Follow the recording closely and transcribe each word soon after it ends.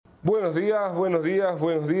Buenos días, buenos días,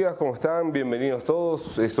 buenos días, ¿cómo están? Bienvenidos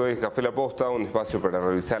todos. Esto es Café La Posta, un espacio para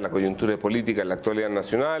revisar la coyuntura política en la actualidad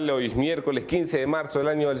nacional. Hoy es miércoles 15 de marzo del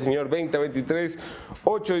año del señor 2023,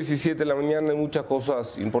 8:17 de la mañana, y muchas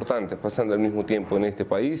cosas importantes pasando al mismo tiempo en este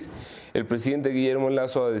país. El presidente Guillermo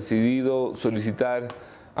Lasso ha decidido solicitar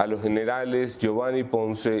a los generales Giovanni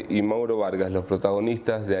Ponce y Mauro Vargas, los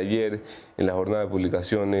protagonistas de ayer en la jornada de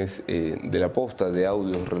publicaciones de La Posta, de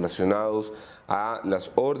audios relacionados a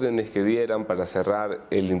las órdenes que dieran para cerrar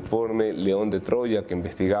el informe León de Troya, que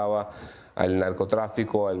investigaba al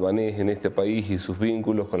narcotráfico albanés en este país y sus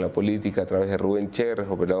vínculos con la política a través de Rubén Cherres,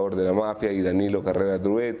 operador de la mafia, y Danilo Carrera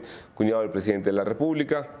Druet, cuñado del presidente de la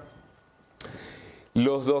República.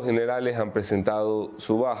 Los dos generales han presentado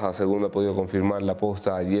su baja, según ha podido confirmar La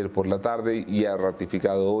Posta ayer por la tarde, y ha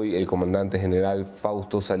ratificado hoy el comandante general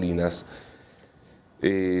Fausto Salinas.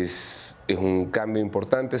 Es un cambio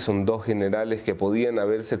importante, son dos generales que podían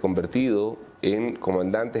haberse convertido en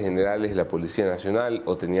comandantes generales de la Policía Nacional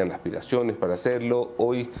o tenían aspiraciones para hacerlo.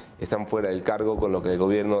 Hoy están fuera del cargo, con lo que el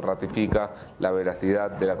gobierno ratifica la veracidad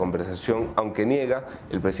de la conversación, aunque niega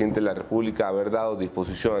el presidente de la República haber dado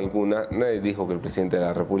disposición alguna. Nadie dijo que el presidente de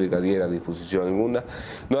la República diera disposición alguna.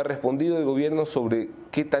 No ha respondido el gobierno sobre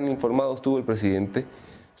qué tan informado estuvo el presidente,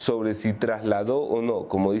 sobre si trasladó o no,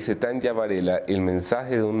 como dice Tanya Varela, el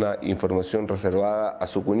mensaje de una información reservada a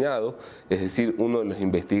su cuñado, es decir, uno de los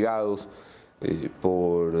investigados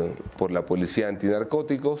por la Policía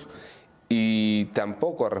Antinarcóticos, y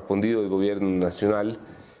tampoco ha respondido el gobierno nacional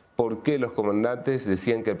por qué los comandantes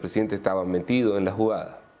decían que el presidente estaba metido en la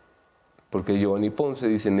jugada. Porque Giovanni Ponce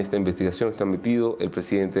dice: en esta investigación está metido el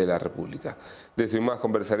presidente de la República. De eso y más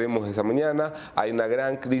conversaremos esta mañana. Hay una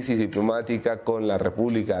gran crisis diplomática con la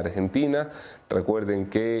República Argentina. Recuerden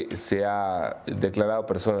que se ha declarado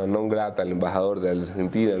persona non grata al embajador de la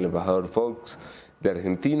Argentina, el embajador Fox de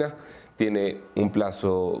Argentina. Tiene un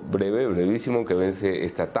plazo brevísimo, que vence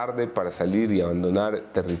esta tarde, para salir y abandonar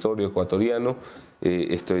territorio ecuatoriano.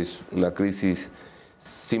 Esto es una crisis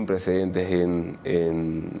sin precedentes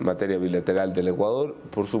en materia bilateral del Ecuador.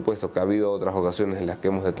 Por supuesto que ha habido otras ocasiones en las que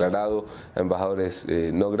hemos declarado a embajadores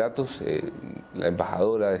no gratos. La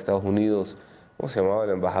embajadora de Estados Unidos, ¿cómo se llamaba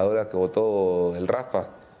la embajadora que votó el Rafa?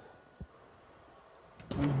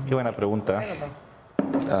 Qué buena pregunta.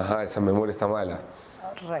 Ajá, esa memoria está mala.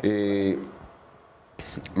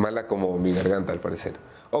 Mala como mi garganta, al parecer.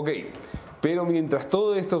 Ok. Pero mientras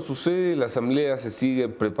todo esto sucede, la Asamblea se sigue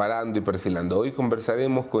preparando y perfilando. Hoy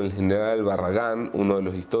conversaremos con el general Barragán, uno de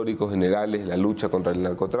los históricos generales de la lucha contra el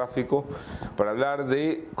narcotráfico, para hablar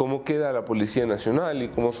de cómo queda la Policía Nacional y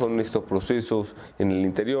cómo son estos procesos en el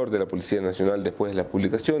interior de la Policía Nacional después de las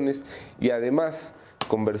publicaciones. Y además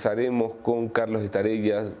conversaremos con Carlos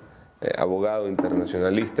Estarellas, abogado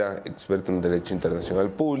internacionalista, experto en Derecho Internacional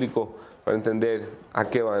Público, para entender a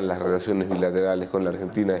qué van las relaciones bilaterales con la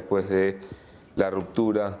Argentina después de la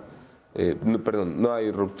ruptura. No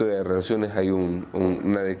hay ruptura de relaciones, hay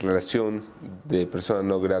una declaración de persona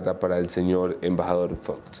no grata para el señor embajador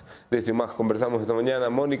Fox. De esto y más conversamos esta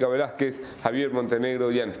mañana. Mónica Velázquez, Javier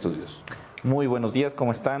Montenegro, ya en estudios. Muy buenos días,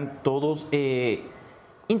 ¿cómo están todos?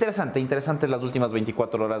 Interesante las últimas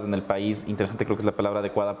 24 horas en el país. Interesante, creo que es la palabra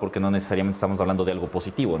adecuada, porque no necesariamente estamos hablando de algo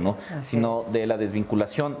positivo, ¿no? Sino de la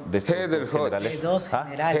desvinculación de estos generales. De dos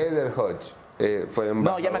generales. Heather Hodge fue embajadora.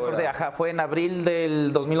 No, ya me acordé, fue en abril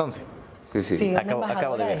del 2011. Sí, una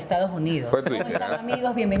embajadora de Estados Unidos. ¿Cómo están,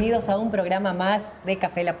 amigos? Bienvenidos a un programa más de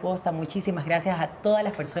Café La Posta. Muchísimas gracias a todas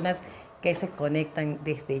las personas que se conectan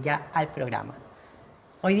desde ya al programa.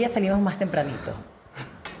 Hoy día salimos más tempranito.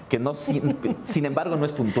 Que no, sin embargo, no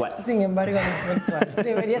es puntual. Sin embargo, no es puntual.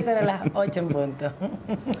 Debería ser a las 8 en punto.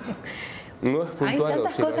 No es puntual. Hay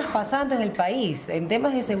tantas cosas pasando en el país. En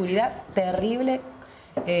temas de seguridad, terrible.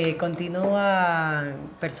 Continúan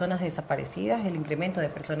personas desaparecidas, el incremento de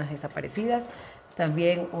personas desaparecidas.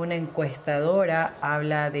 También una encuestadora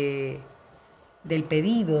habla del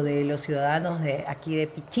pedido de los ciudadanos de aquí de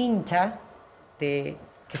Pichincha,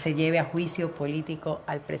 que se lleve a juicio político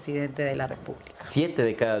al presidente de la República. 7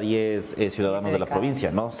 de cada 10 ciudadanos de la provincia,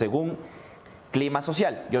 ¿no? Según Clima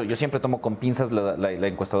Social. Yo siempre tomo con pinzas la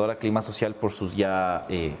encuestadora Clima Social por sus ya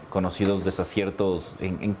conocidos desaciertos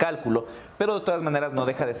en cálculo, pero de todas maneras no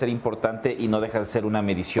deja de ser importante y no deja de ser una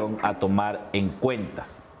medición a tomar en cuenta.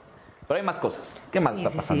 Pero hay más cosas. ¿Qué más está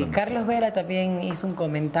pasando? Sí. Carlos Vera también hizo un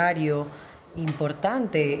comentario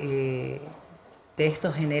importante de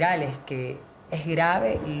estos generales, que es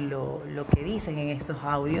grave lo que dicen en estos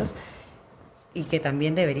audios y que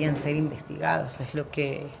también deberían ser investigados, es lo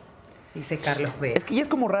que dice Carlos B. Es que ya es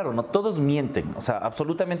como raro, ¿no? Todos mienten, o sea,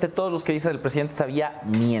 absolutamente todos los que dice el presidente Sabía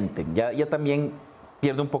mienten. Ya también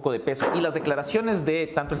pierde un poco de peso. Y las declaraciones de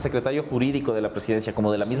tanto el secretario jurídico de la presidencia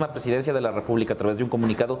como de la misma presidencia de la República a través de un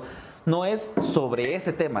comunicado no es sobre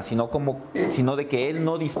ese tema, sino de que él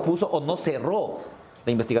no dispuso o no cerró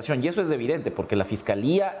la investigación. Y eso es evidente porque la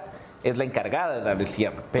Fiscalía es la encargada de dar el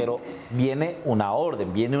cierre, pero viene una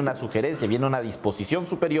orden, viene una sugerencia, viene una disposición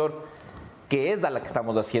superior que es a la que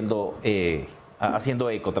estamos haciendo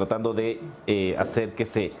eco, tratando de hacer que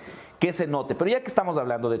se note. Pero ya que estamos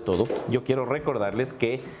hablando de todo, yo quiero recordarles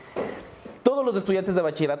que todos los estudiantes de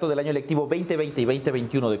bachillerato del año lectivo 2020 y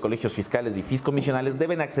 2021 de colegios fiscales y fiscomisionales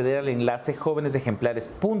deben acceder al enlace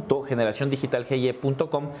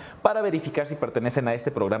jóvenesejemplares.generaciondigitalgie.com para verificar si pertenecen a este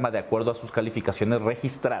programa de acuerdo a sus calificaciones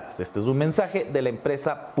registradas. Este es un mensaje de la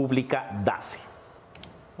empresa pública DACE.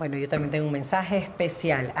 Bueno, yo también tengo un mensaje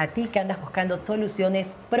especial a ti que andas buscando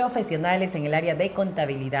soluciones profesionales en el área de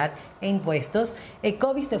contabilidad e impuestos.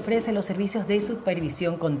 Ecovis te ofrece los servicios de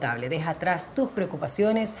supervisión contable. Deja atrás tus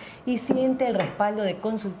preocupaciones y siente el respaldo de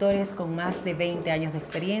consultores con más de 20 años de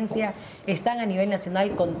experiencia. Están a nivel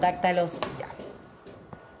nacional, contáctalos ya.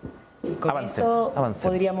 Y con esto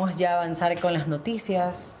podríamos ya avanzar con las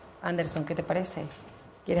noticias. Anderson, ¿qué te parece?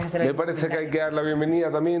 Me parece que hay que dar la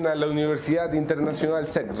bienvenida también a la Universidad Internacional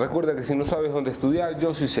SEC. Recuerda que si no sabes dónde estudiar,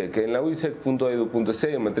 yo sí sé que en la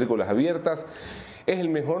uisec.edu.c, matrículas abiertas, es el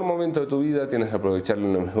mejor momento de tu vida, tienes que aprovecharlo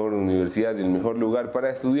en la mejor universidad y el mejor lugar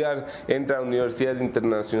para estudiar. Entra a Universidad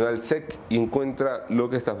Internacional SEC y encuentra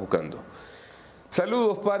lo que estás buscando.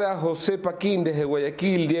 Saludos para José Paquín desde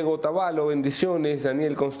Guayaquil, Diego Tabalo, bendiciones,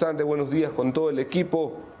 Daniel Constante, buenos días con todo el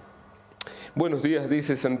equipo. Buenos días,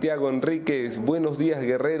 dice Santiago Enríquez. Buenos días,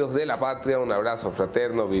 guerreros de la patria. Un abrazo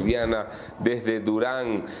fraterno. Viviana, desde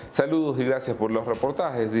Durán. Saludos y gracias por los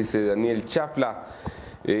reportajes, dice Daniel Chafla.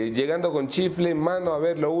 Llegando con chifle, mano a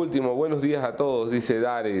ver lo último. Buenos días a todos, dice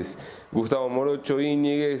Dares. Gustavo Morocho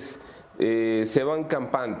Íñiguez. Se van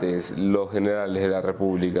campantes los generales de la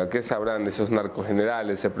República. ¿Qué sabrán de esos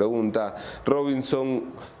narcogenerales? Se pregunta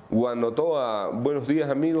Robinson Guanotoa. Buenos días,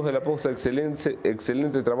 amigos de la Posta,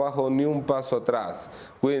 excelente trabajo, ni un paso atrás,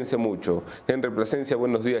 cuídense mucho. Henry Plasencia,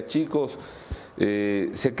 buenos días, chicos.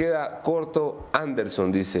 Se queda corto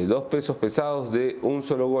Anderson, dice, 2 pesos pesados de un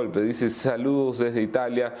solo golpe, dice, saludos desde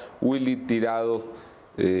Italia, Willy Tirado.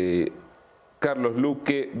 Carlos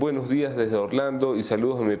Luque, buenos días desde Orlando y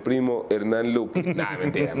saludos a mi primo Hernán Luque. Nah,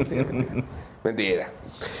 mentira.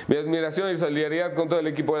 Mi admiración y solidaridad con todo el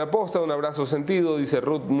equipo de la Posta, un abrazo sentido, dice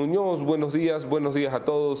Ruth Muñoz, buenos días a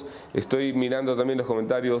todos. Estoy mirando también los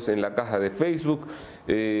comentarios en la caja de Facebook.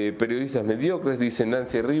 Periodistas mediocres, dice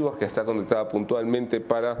Nancy Rivas, que está conectada puntualmente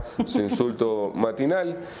para su insulto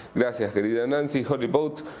matinal. Gracias, querida Nancy.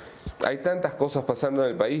 Hollywood. Hay tantas cosas pasando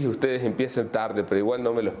en el país y ustedes empiezan tarde, pero igual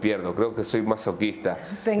no me los pierdo, creo que soy masoquista.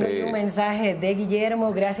 Tengo un mensaje de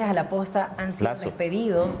Guillermo, gracias a la Posta han sido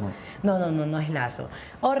despedidos. No es Lazo.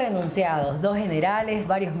 O renunciados, 2 generales,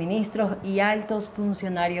 varios ministros y altos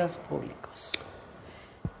funcionarios públicos.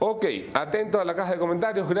 Ok, atento a la caja de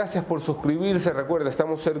comentarios, gracias por suscribirse. Recuerda,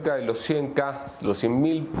 estamos cerca de los 100K, los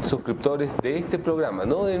 100.000 suscriptores de este programa,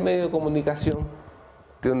 no del medio de comunicación.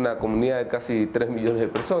 Tiene una comunidad de casi 3 millones de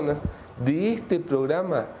personas. De este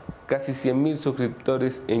programa, casi 100.000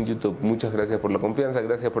 suscriptores en YouTube. Muchas gracias por la confianza,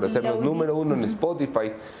 gracias por hacernos número 1 en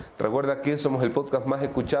Spotify. Recuerda que somos el podcast más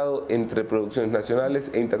escuchado entre producciones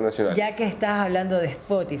nacionales e internacionales. Ya que estás hablando de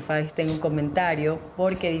Spotify, tengo un comentario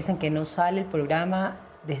porque dicen que no sale el programa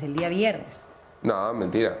desde el día viernes. No,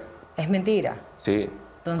 mentira. ¿Es mentira? Sí.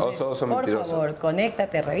 Entonces, Oso por mentiroso. favor,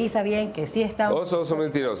 conéctate, revisa bien que sí está... Oso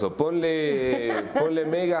mentiroso. Ponle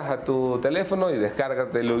megas a tu teléfono y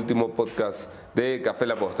descárgate el último podcast de Café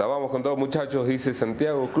La Posta. Vamos con todos, muchachos, dice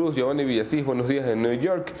Santiago Cruz, Giovanni Villasís, buenos días en New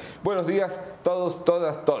York. Buenos días todos,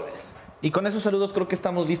 todas, todes. Y con esos saludos creo que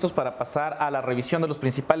estamos listos para pasar a la revisión de los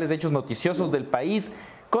principales hechos noticiosos del país.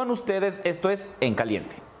 Con ustedes, esto es En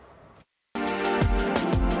Caliente.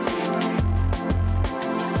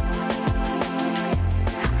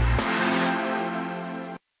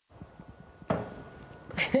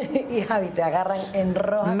 Y Javi, te agarran en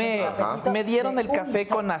roja. Me dieron el café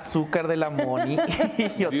con azúcar de la Moni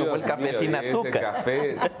y yo tomo el café sin azúcar. El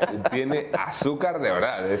café tiene azúcar de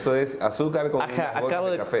verdad, eso es azúcar con acabo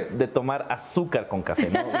de café. de tomar azúcar con café,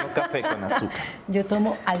 no café con azúcar. Yo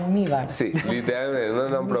tomo almíbar. Sí, literalmente,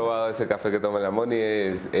 no han probado ese café que toma la Moni,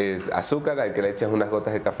 es azúcar al que le echas unas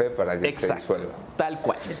gotas de café para que se disuelva. Tal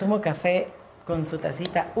cual. Yo tomo café con su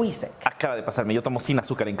tacita uisec. Acaba de pasarme, yo tomo sin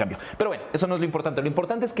azúcar en cambio. Pero bueno, eso no es lo importante. Lo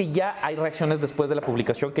importante es que ya hay reacciones después de la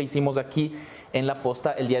publicación que hicimos aquí en La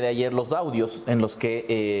Posta el día de ayer, los audios en los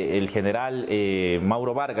que el general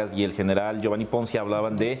Mauro Vargas y el general Giovanni Ponce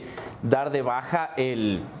hablaban de dar de baja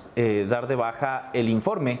dar de baja el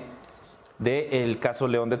informe del caso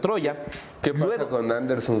León de Troya. ¿Qué pasa con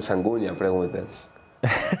Anderson Sanguña? Preguntan.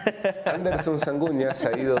 Anderson Sanguña se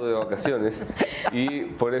ha ido de vacaciones y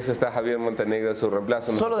por eso está Javier Montenegro, su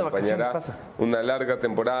reemplazo. Solo de vacaciones pasa. Una larga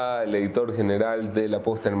temporada. El editor general de La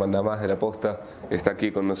Posta, el mandamás de La Posta, está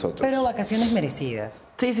aquí con nosotros. Pero vacaciones merecidas.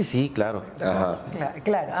 Sí, claro. Ajá.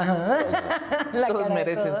 Claro. Ajá. Todos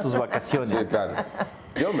merecen sus vacaciones. Sí, claro.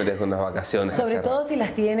 Yo merezco unas vacaciones. Sobre todo si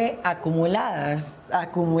las tiene acumuladas.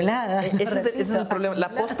 Ese es el problema.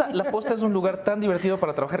 La Posta es un lugar tan divertido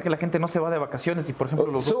para trabajar que la gente no se va de vacaciones y, por ejemplo,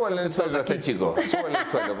 los súbanle el sueldo a este chico. Súbanle el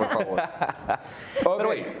sueldo, por favor. Pero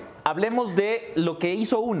bueno, hablemos de lo que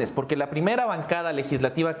hizo UNES, porque la primera bancada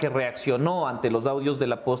legislativa que reaccionó ante los audios de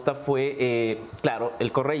La Posta fue, claro,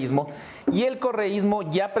 el correísmo. Y el correísmo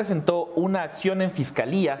ya presentó una acción en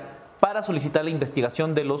fiscalía para solicitar la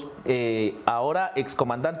investigación de los ahora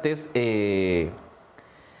excomandantes de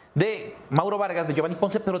Mauro Vargas, de Giovanni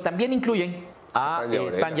Ponce, pero también incluyen a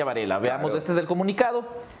Tanya Varela. Veamos, claro. Este es el comunicado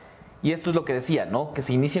y esto es lo que decía, ¿no? Que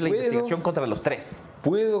se inicie la investigación contra los tres.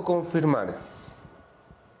 Puedo confirmar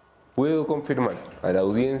a la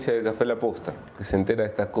audiencia de Café La Posta, que se entera de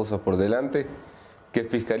estas cosas por delante, que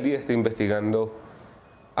Fiscalía está investigando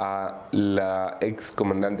a la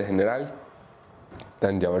excomandante general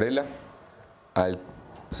Tanya Varela, al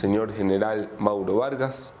señor general Mauro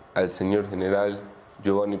Vargas, al señor general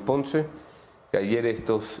Giovanni Ponce, que ayer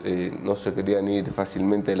estos no se querían ir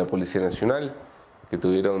fácilmente de la Policía Nacional, que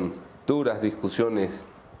tuvieron duras discusiones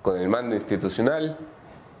con el mando institucional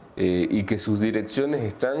y que sus direcciones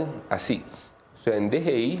están así. O sea, en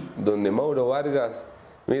DGI, donde Mauro Vargas,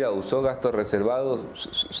 mira, usó gastos reservados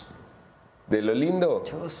de lo lindo.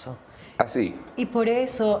 Choso. Así. Y por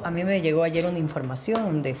eso a mí me llegó ayer una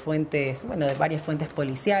información de fuentes, de varias fuentes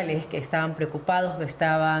policiales que estaban preocupados, que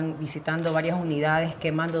estaban visitando varias unidades,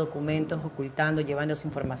 quemando documentos, ocultando, llevándose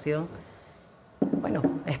información. Bueno,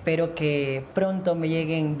 espero que pronto me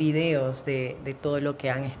lleguen videos de todo lo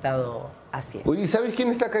que han estado haciendo. Oye, ¿sabes quién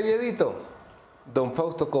está calladito? Don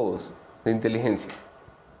Fausto Cobos, de inteligencia.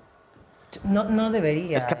 No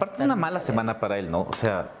debería. Es que aparte es una mala semana para él, ¿no?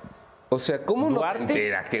 O sea, ¿cómo no te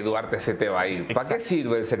enteras que Duarte se te va a ir? ¿Para qué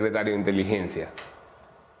sirve el secretario de inteligencia?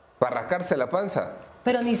 ¿Para rascarse la panza?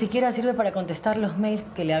 Pero ni siquiera sirve para contestar los mails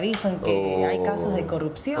que le avisan que hay casos de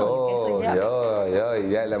corrupción. Que eso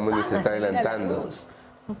ya la MUNI se está adelantando.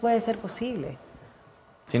 No puede ser posible.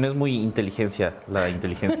 Si no es muy la inteligencia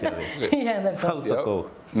de Fausto Cobo.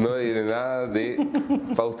 No diré nada de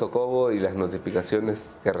Fausto Cobo y las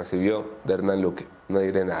notificaciones que recibió de Hernán Luque. No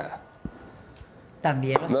diré nada.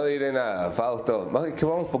 También. No diré nada, Fausto. Es que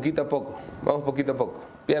vamos poquito a poco.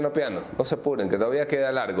 Piano, no se apuren, que todavía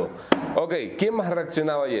queda largo. Ok, ¿quién más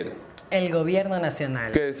reaccionaba ayer? El gobierno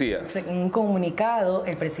nacional. ¿Qué decía? En un comunicado,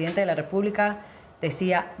 el presidente de la República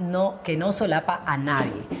decía que no solapa a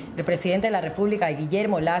nadie. El presidente de la República,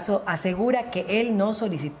 Guillermo Lasso, asegura que él no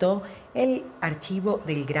solicitó el archivo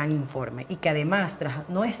del gran informe y que además, tras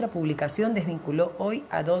nuestra publicación, desvinculó hoy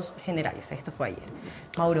a dos generales. Esto fue ayer,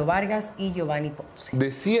 Mauro Vargas y Giovanni Ponce.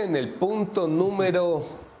 Decía en el punto número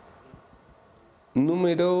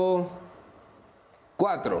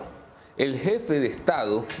 4, el jefe de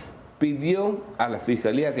Estado pidió a la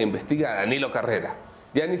Fiscalía que investigue a Danilo Carrera.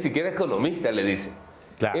 Ya ni siquiera economista le dice.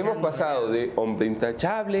 Claro. Hemos pasado de hombre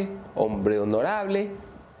intachable, hombre honorable,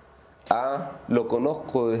 a lo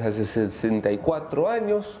conozco desde hace 64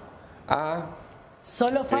 años, a...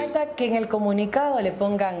 Solo falta que en el comunicado le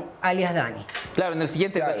pongan alias Dani. Claro, en el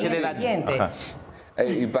siguiente es H de Dani.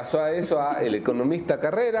 Y pasó a eso a el economista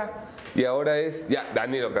Carrera y ahora es ya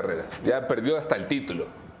Danilo Carrera. Ya perdió hasta el título.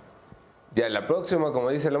 Ya en la próxima, como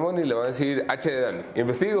dice la Moni, le van a decir H de Dani.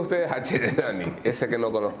 Investiguen ustedes H de Dani, ese que no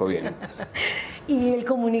conozco bien. Y el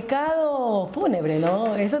comunicado fúnebre,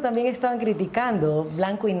 ¿no? Eso también estaban criticando,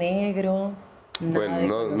 blanco y negro.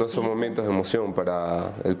 Bueno, no son momentos de emoción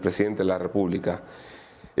para el presidente de la República.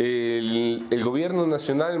 El gobierno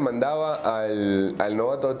nacional mandaba al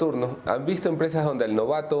novato de turno. ¿Han visto empresas donde al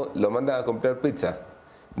novato lo mandan a comprar pizza?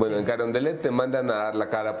 Bueno, sí. En Carondelet te mandan a dar la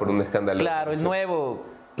cara por un escándalo. Claro, el nuevo.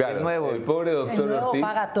 Claro, el pobre doctor Ortiz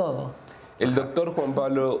paga todo. El doctor Juan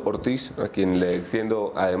Pablo Ortiz, a quien le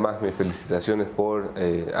extiendo además mis felicitaciones por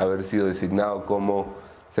haber sido designado como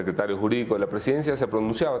secretario jurídico de la presidencia, se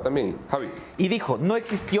pronunciaba también. Javi. Y dijo, no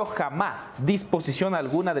existió jamás disposición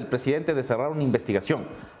alguna del presidente de cerrar una investigación.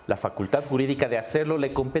 La facultad jurídica de hacerlo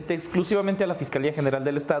le compete exclusivamente a la Fiscalía General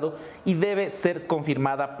del Estado y debe ser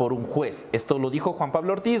confirmada por un juez. Esto lo dijo Juan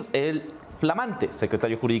Pablo Ortiz, el flamante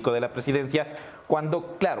secretario jurídico de la presidencia,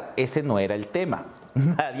 cuando, claro, ese no era el tema.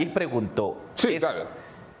 Nadie preguntó sí, eso. Claro.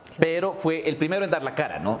 pero fue el primero en dar la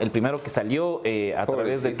cara, ¿no? El primero que salió a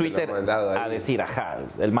través de Twitter a decir, ajá,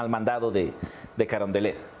 el mal mandado de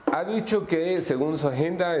Carondelet. Ha dicho que, según su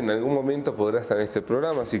agenda, en algún momento podrá estar en este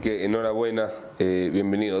programa, así que enhorabuena,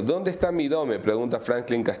 bienvenido. ¿Dónde está mi Dome?, pregunta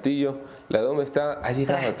Franklin Castillo. La Dome ha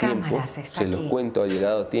llegado a tiempo, se los cuento, ha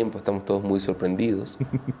llegado a tiempo, estamos todos muy sorprendidos.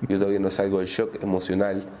 Yo todavía no salgo del shock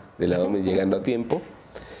emocional de la Dome llegando a tiempo.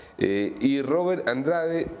 Y Robert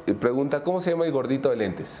Andrade pregunta, ¿cómo se llama el gordito de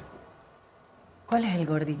lentes? ¿Cuál es el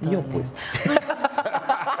gordito de lentes?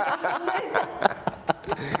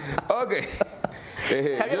 Ok.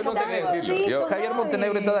 Yo no quería decirlo. Javier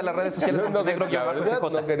Montenegro en todas las redes sociales. La verdad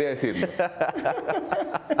no quería decirlo.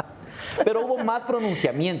 Pero hubo más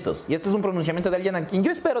pronunciamientos. Y este es un pronunciamiento de alguien a quien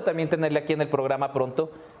yo espero también tenerle aquí en el programa pronto.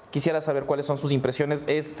 Quisiera saber cuáles son sus impresiones.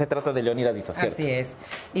 Se trata de Leonidas Issa. Así es.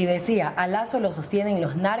 Y decía, a Lazo lo sostienen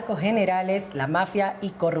los narcos generales, la mafia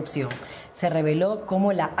y corrupción. Se reveló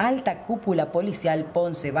cómo la alta cúpula policial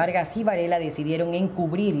Ponce, Vargas y Varela decidieron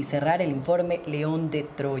encubrir y cerrar el informe León de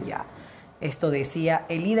Troya. Esto decía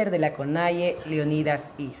el líder de la CONAIE,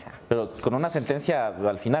 Leonidas Issa. Pero con una sentencia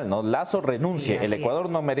al final, ¿no? Lazo renuncie. Sí, el Ecuador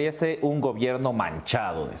no merece un gobierno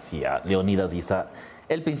manchado, decía Leonidas Issa,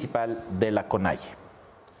 el principal de la CONAIE.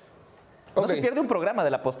 No se pierde un programa de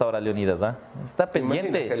la posta ahora, Leonidas, ¿ah? Está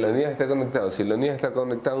pendiente. Que Leonidas está conectado. Si Leonidas está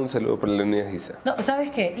conectado, un saludo para Leonidas Issa. No,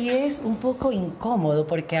 ¿sabes qué? Y es un poco incómodo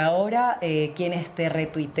porque ahora quienes te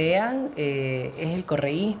retuitean es el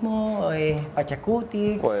correísmo, es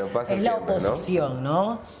Pachacuti, bueno, pasa es siempre, la oposición,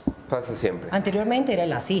 ¿no? Pasa siempre. Anteriormente era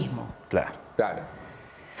el lacismo. Claro. Claro.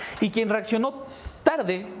 Y quien reaccionó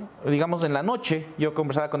tarde, digamos en la noche, yo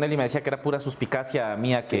conversaba con él y me decía que era pura suspicacia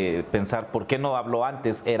mía que pensar por qué no habló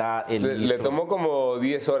antes, era el ministro. Le tomó como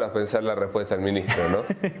 10 horas pensar la respuesta al ministro, ¿no?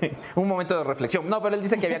 Un momento de reflexión. No, pero él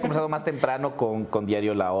dice que había conversado más temprano con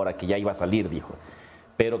Diario La Hora, que ya iba a salir, dijo.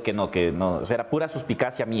 Pero que no, o sea, era pura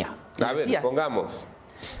suspicacia mía. A ver, pongamos.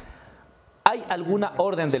 ¿Hay alguna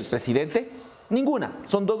orden del presidente? Ninguna.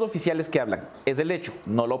 Son dos oficiales que hablan. Es el hecho,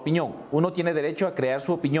 no la opinión. Uno tiene derecho a crear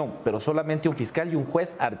su opinión, pero solamente un fiscal y un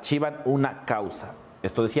juez archivan una causa.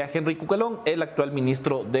 Esto decía Henry Cuquelón, el actual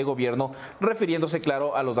ministro de Gobierno, refiriéndose,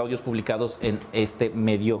 claro, a los audios publicados en este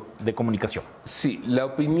medio de comunicación. Sí, la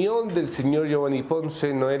opinión del señor Giovanni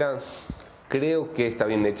Ponce no era, creo que está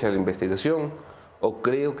bien hecha la investigación, o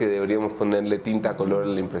creo que deberíamos ponerle tinta color a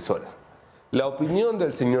la impresora. La opinión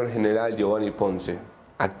del señor general Giovanni Ponce,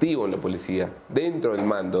 activo en la policía, dentro del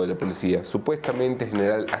mando de la policía, supuestamente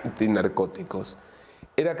general antinarcóticos,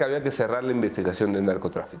 era que había que cerrar la investigación del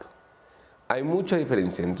narcotráfico. Hay mucha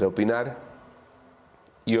diferencia entre opinar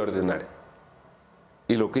y ordenar.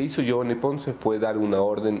 Y lo que hizo Giovanni Ponce fue dar una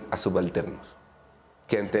orden a subalternos.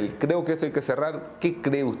 Que ante el creo que esto hay que cerrar, ¿qué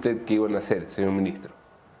cree usted que iban a hacer, señor ministro?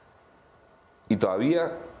 Y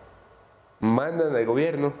todavía mandan al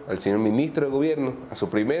gobierno, al señor ministro de gobierno, a su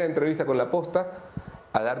primera entrevista con la posta,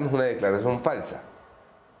 a darnos una declaración falsa.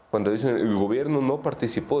 Cuando dicen el gobierno no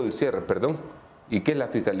participó del cierre, perdón. ¿Y qué es la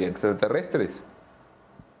Fiscalía? ¿Extraterrestres?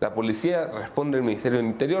 La policía responde al Ministerio del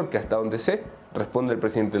Interior, que hasta donde sé, responde el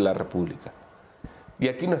presidente de la República. Y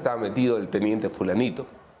aquí no estaba metido el teniente fulanito.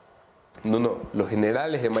 No, los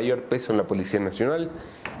generales de mayor peso en la Policía Nacional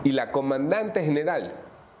y la comandante general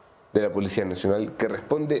de la Policía Nacional, que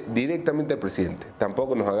responde directamente al presidente.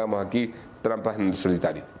 Tampoco nos hagamos aquí trampas en el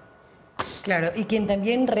solitario. Claro, y quien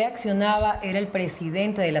también reaccionaba era el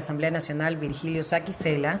presidente de la Asamblea Nacional, Virgilio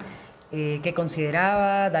Saquicela, que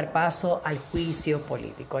consideraba dar paso al juicio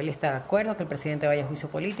político. Él está de acuerdo que el presidente vaya a juicio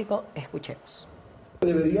político. Escuchemos.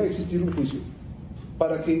 Debería existir un juicio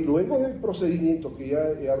para que luego del procedimiento que ya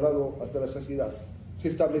he hablado hasta la saciedad se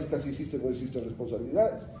establezca si existen o no existen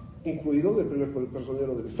responsabilidades, incluido del primer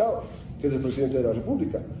personero del Estado, que es el presidente de la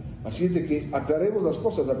República. Así es de que aclaremos las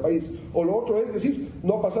cosas al país. O lo otro es decir,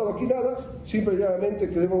 no ha pasado aquí nada, simplemente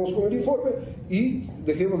quedémonos con el informe y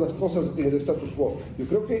dejemos las cosas en el status quo. Yo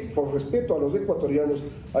creo que por respeto a los ecuatorianos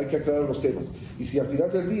hay que aclarar los temas. Y si al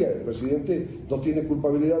final del día el presidente no tiene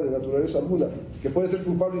culpabilidad de naturaleza alguna, que puede ser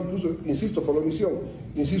culpable incluso, insisto, por la omisión,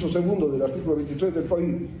 inciso segundo del artículo 23 del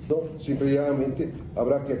país, no, simplemente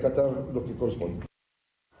habrá que acatar lo que corresponde.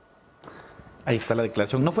 Ahí está la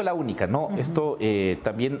declaración. No fue la única, ¿no? Esto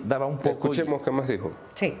también daba un poco... Escuchemos qué más dijo.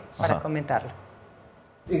 Sí, para comentarlo.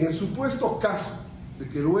 En el supuesto caso de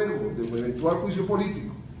que luego de un eventual juicio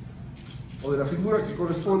político o de la figura que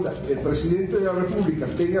corresponda, el presidente de la República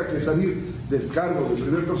tenga que salir del cargo de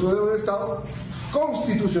primer personero del Estado,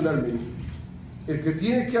 constitucionalmente, el que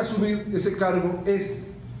tiene que asumir ese cargo es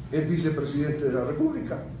el vicepresidente de la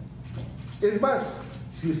República. Es más,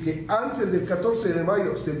 si es que antes del 14 de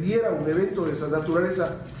mayo se diera un evento de esa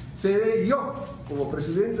naturaleza, seré yo, como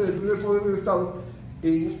presidente del primer poder del Estado,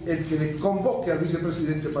 en el que le convoque al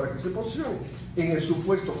vicepresidente para que se posicione, en el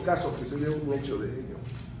supuesto caso que se dé un hecho de ello.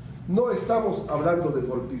 No estamos hablando de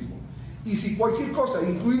golpismo. Y si cualquier cosa,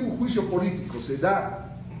 incluido un juicio político, se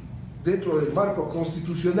da dentro del marco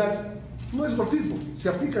constitucional, no es golpismo, se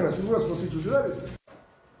aplican las figuras constitucionales.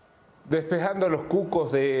 Despejando los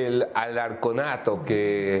cucos del alarconato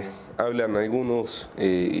que hablan algunos,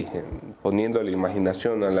 poniendo la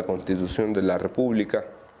imaginación a la Constitución de la República,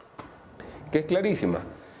 que es clarísima.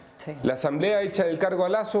 Sí. La asamblea hecha del cargo a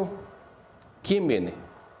Lasso, ¿quién viene?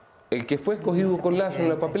 El que fue escogido con Lasso en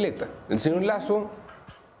la papeleta. El señor Lasso,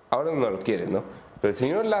 ahora no lo quiere, ¿no? Pero el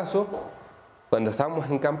señor Lasso, cuando estábamos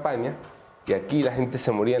en campaña, que aquí la gente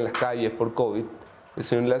se moría en las calles por COVID, el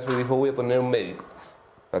señor Lasso dijo, voy a poner un médico,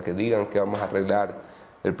 para que digan que vamos a arreglar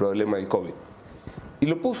el problema del COVID. Y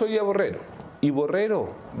lo puso ahí a Borrero. Y Borrero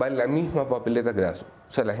va en la misma papeleta que Lasso.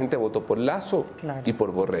 O sea, la gente votó por Lasso y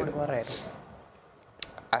por Borrero.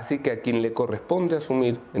 Así que a quien le corresponde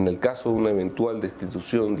asumir, en el caso de una eventual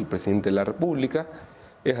destitución del presidente de la República,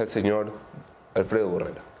 es al señor Alfredo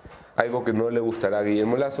Borrero. Algo que no le gustará a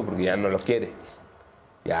Guillermo Lasso porque ya no lo quiere.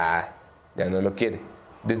 Ya no lo quiere.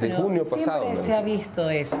 Desde junio pasado. Siempre se ha visto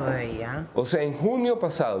eso de ella. O sea, en junio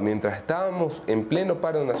pasado, mientras estábamos en pleno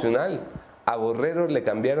paro nacional, a Borrero le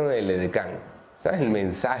cambiaron el edecán. ¿Sabes el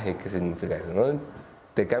mensaje que significa eso, no?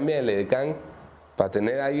 Te cambian el edecán para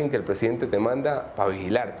tener a alguien que el presidente te manda para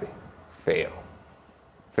vigilarte. Feo.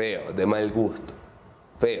 Feo, de mal gusto.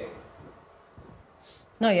 Feo.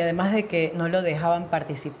 No, y además de que no lo dejaban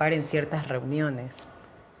participar en ciertas reuniones.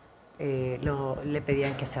 Le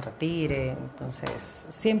pedían que se retire, entonces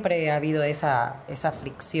siempre ha habido esa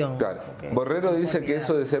fricción. Claro. Borrero dice que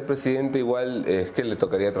eso de ser presidente igual es que le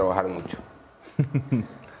tocaría trabajar mucho.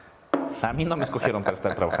 A mí no me escogieron para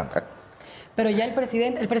estar trabajando. Pero ya el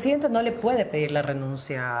presidente no le puede pedir la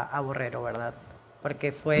renuncia a Borrero, ¿verdad?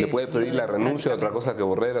 Porque fue... Le puede pedir la renuncia, otra cosa que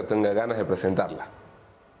Borrero tenga ganas de presentarla.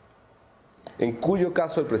 En cuyo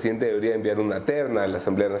caso el presidente debería enviar una terna a la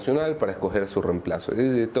Asamblea Nacional para escoger su reemplazo.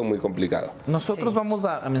 Esto es muy complicado. Nosotros vamos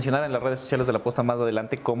a mencionar en las redes sociales de La Posta más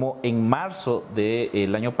adelante cómo en marzo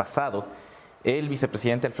del año pasado el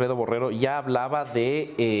vicepresidente Alfredo Borrero ya hablaba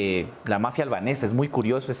de la mafia albanesa. Es muy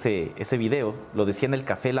curioso ese video, lo decía en el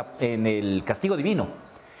café, en el Castigo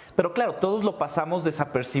Divino. Pero claro, todos lo pasamos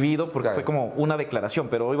desapercibido porque fue como una declaración,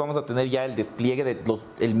 pero hoy vamos a tener ya el despliegue de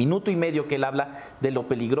el minuto y medio que él habla de lo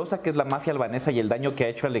peligrosa que es la mafia albanesa y el daño que ha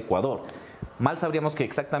hecho al Ecuador. Mal sabríamos que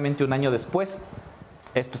exactamente un año después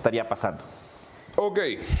esto estaría pasando. Ok.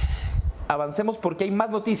 Avancemos porque hay más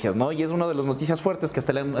noticias, ¿no? Y es una de las noticias fuertes que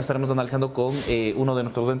estaremos analizando con uno de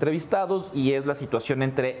nuestros entrevistados y es la situación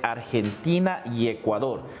entre Argentina y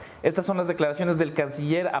Ecuador. Estas son las declaraciones del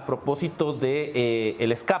canciller a propósito de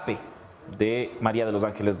el escape de María de los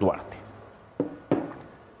Ángeles Duarte.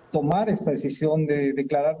 Tomar esta decisión de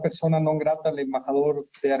declarar persona non grata al embajador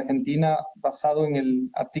de Argentina basado en el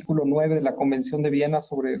artículo 9 de la Convención de Viena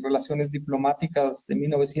sobre Relaciones Diplomáticas de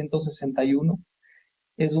 1961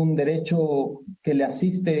 es un derecho que le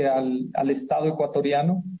asiste al Estado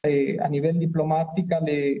ecuatoriano. A nivel diplomática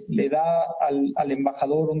le da al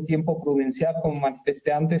embajador un tiempo prudencial, como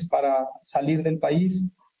manifesté antes, para salir del país.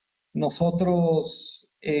 Nosotros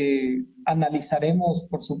analizaremos,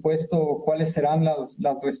 por supuesto, cuáles serán las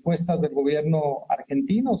respuestas del gobierno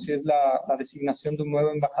argentino, si es la designación de un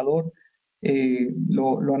nuevo embajador,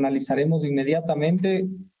 lo analizaremos inmediatamente,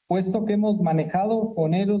 puesto que hemos manejado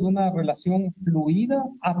con ellos una relación fluida,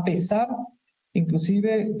 a pesar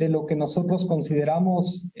inclusive de lo que nosotros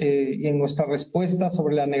consideramos, y en nuestra respuesta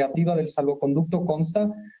sobre la negativa del salvoconducto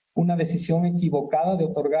consta, una decisión equivocada de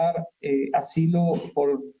otorgar asilo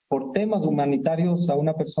por temas humanitarios a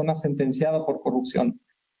una persona sentenciada por corrupción.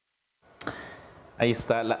 Ahí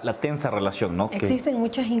está la tensa relación, ¿no? Existen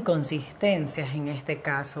muchas inconsistencias en este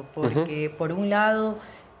caso, porque por un lado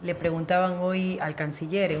le preguntaban hoy al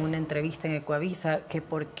canciller en una entrevista en Ecuavisa que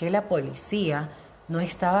por qué la policía no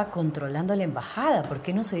estaba controlando la embajada, por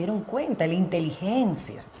qué no se dieron cuenta, la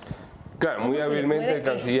inteligencia. Claro, muy hábilmente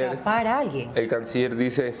el canciller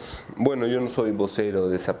dice, bueno, yo no soy vocero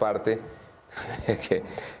de esa parte, es que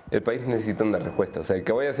el país necesita una respuesta, o sea, el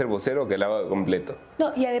que vaya a ser vocero que la haga completo.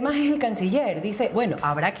 No, y además es el canciller, dice, bueno,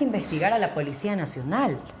 habrá que investigar a la Policía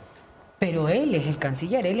Nacional, pero él es el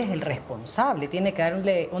canciller, él es el responsable, tiene que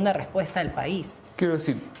darle una respuesta al país. Quiero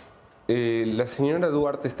decir, la señora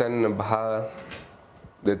Duarte está en una embajada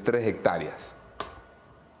de 3 hectáreas,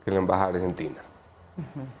 que es la embajada argentina.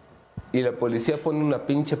 Y la policía pone una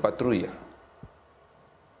pinche patrulla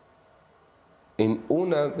en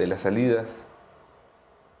una de las salidas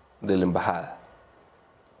de la embajada.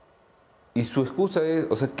 Y su excusa es,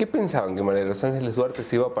 o sea, ¿qué pensaban? ¿Que María de los Ángeles Duarte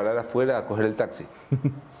se iba a parar afuera a coger el taxi?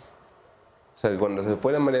 O sea, que cuando se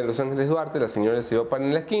fuera María de los Ángeles Duarte, la señora se iba a parar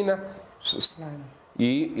en la esquina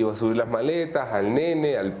y iba a subir las maletas al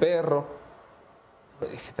nene, al perro.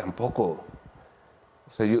 Es que tampoco...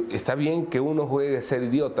 O sea, está bien que uno juegue a ser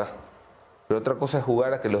idiota, pero otra cosa es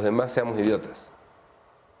jugar a que los demás seamos idiotas.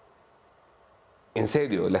 En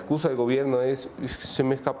serio, la excusa del gobierno es, se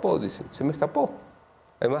me escapó, dicen, se me escapó.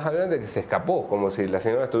 Además hablan de que se escapó, como si la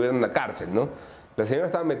señora estuviera en una cárcel, ¿no? La señora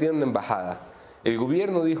estaba metida en una embajada. El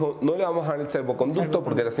gobierno dijo, no le vamos a dar el salvoconducto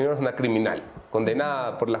porque la señora es una criminal,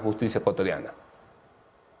 condenada por la justicia ecuatoriana.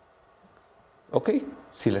 Ok,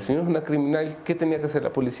 si la señora es una criminal, ¿qué tenía que hacer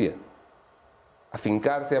la policía?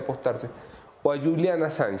 Afincarse, apostarse. O a Julian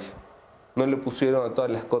Assange no le pusieron a toda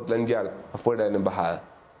la Scotland Yard afuera de la embajada.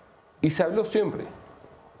 Y se habló siempre.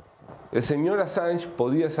 El señor Assange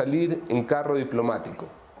podía salir en carro diplomático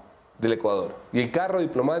del Ecuador. Y el carro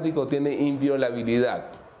diplomático tiene inviolabilidad.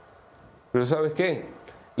 Pero ¿sabes qué?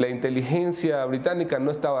 La inteligencia británica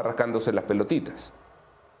no estaba rascándose las pelotitas.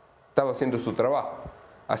 Estaba haciendo su trabajo.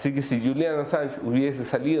 Así que si Julian Assange hubiese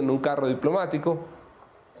salido en un carro diplomático,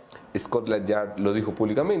 Scotland Yard lo dijo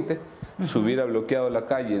públicamente, se hubiera bloqueado la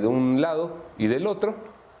calle de un lado y del otro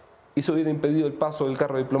y se hubiera impedido el paso del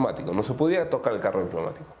carro diplomático. No se podía tocar el carro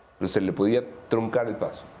diplomático, pero se le podía truncar el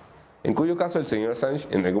paso. En cuyo caso el señor Assange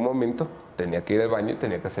en algún momento tenía que ir al baño y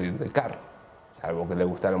tenía que salir del carro, salvo que le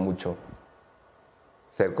gustara mucho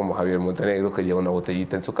ser como Javier Montenegro, que lleva una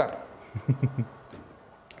botellita en su carro.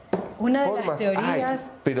 Una de las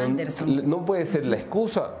teorías, pero Anderson, no puede ser la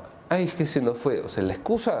excusa, ay, es que se nos fue. O sea, la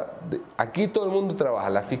excusa, aquí todo el mundo trabaja,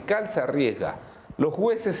 la fiscal se arriesga, los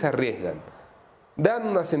jueces se arriesgan, dan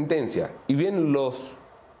una sentencia y vienen los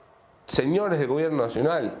señores del gobierno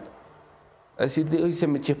nacional a decirte, hoy se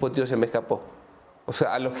me chispoteó, se me escapó. O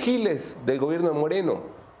sea, a los giles del gobierno de Moreno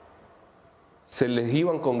se les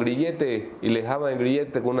iban con grillete y les daban el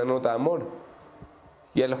grillete con una nota de amor.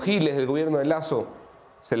 Y a los giles del gobierno de Lazo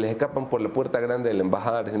se les escapan por la puerta grande de la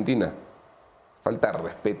embajada argentina. Falta de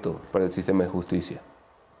respeto para el sistema de justicia.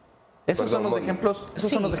 Esos son los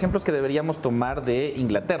ejemplos que deberíamos tomar de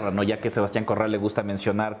Inglaterra, ¿no? Ya que a Sebastián Corral le gusta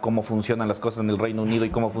mencionar cómo funcionan las cosas en el Reino Unido y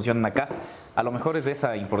cómo funcionan acá. A lo mejor es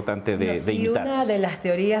esa importante de imitar. Y una de las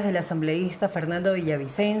teorías del asambleísta Fernando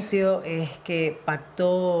Villavicencio es que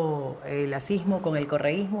pactó el lacismo con el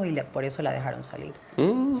correísmo y por eso la dejaron salir.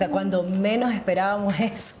 O sea, cuando menos esperábamos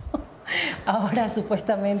eso, ahora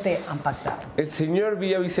supuestamente han pactado. El señor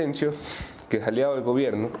Villavicencio, que es aliado del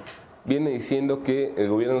gobierno, viene diciendo que el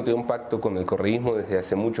gobierno tiene un pacto con el correísmo desde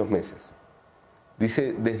hace muchos meses.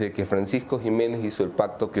 Dice desde que Francisco Jiménez hizo el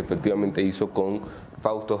pacto que efectivamente hizo con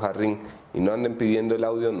Fausto Jarrín. Y no anden pidiendo el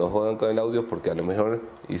audio, no jodan con el audio porque a lo mejor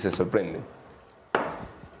y se sorprenden.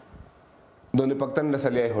 Donde pactaron la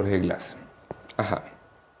salida de Jorge Glass. Ajá.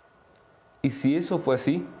 Y si eso fue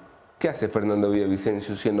así, ¿qué hace Fernando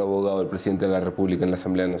Villavicencio siendo abogado del presidente de la República en la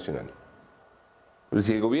Asamblea Nacional? Pero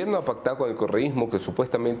si el gobierno ha pactado con el correísmo, que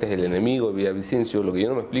supuestamente es el enemigo de Villavicencio, lo que yo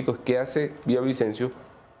no me explico es qué hace Villavicencio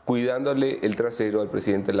cuidándole el trasero al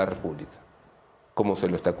presidente de la República, cómo se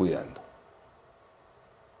lo está cuidando.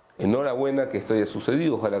 Enhorabuena que esto haya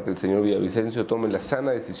sucedido, ojalá que el señor Villavicencio tome la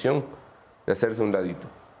sana decisión de hacerse un ladito.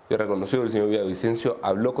 Yo he reconocido que el señor Villavicencio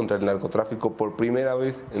habló contra el narcotráfico por primera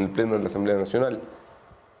vez en el Pleno de la Asamblea Nacional.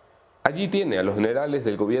 Allí tiene a los generales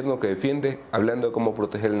del gobierno que defiende hablando de cómo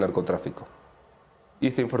proteger el narcotráfico. Y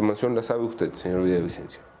esta información la sabe usted, señor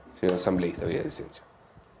Villavicencio, señor asambleísta Villavicencio.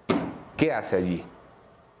 ¿Qué hace allí,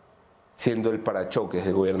 siendo el parachoques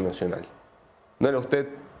del gobierno nacional? ¿No era usted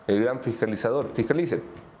el gran fiscalizador? Fiscalice.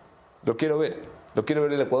 Lo quiero ver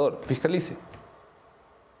el Ecuador, fiscalice.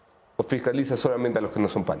 ¿O fiscaliza solamente a los que no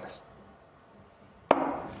son panas?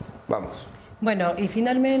 Vamos. Bueno, y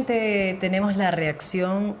finalmente tenemos la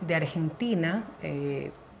reacción de Argentina,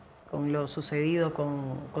 con lo sucedido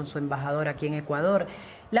con su embajador aquí en Ecuador,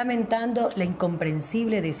 lamentando la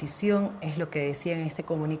incomprensible decisión, es lo que decía en este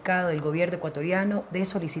comunicado del gobierno ecuatoriano, de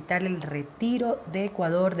solicitar el retiro de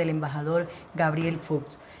Ecuador del embajador Gabriel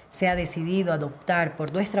Fuchs. Se ha decidido adoptar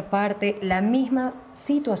por nuestra parte la misma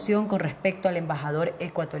situación con respecto al embajador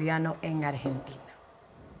ecuatoriano en Argentina.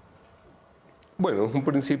 Bueno, es un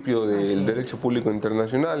principio del derecho público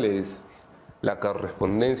internacional, es la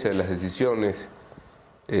correspondencia de las decisiones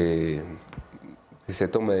que se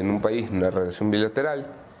toma en un país, una relación bilateral.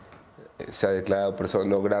 Se ha declarado persona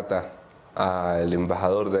no grata al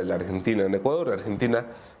embajador de la Argentina en Ecuador. Argentina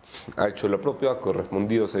ha hecho lo propio, ha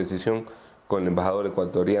correspondido esa decisión con el embajador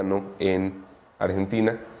ecuatoriano en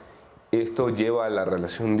Argentina. Esto lleva a la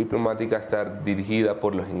relación diplomática a estar dirigida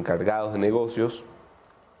por los encargados de negocios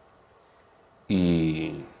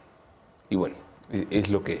y bueno, es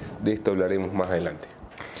lo que es. De esto hablaremos más adelante.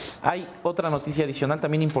 Hay otra noticia adicional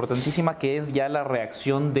también importantísima, que es ya la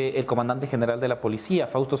reacción del comandante general de la policía,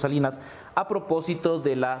 Fausto Salinas, a propósito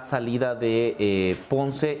de la salida de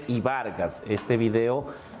Ponce y Vargas. Este video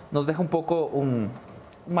nos deja un poco un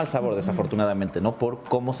mal sabor, desafortunadamente, ¿no? Por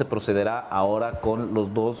cómo se procederá ahora con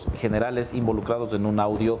los dos generales involucrados en un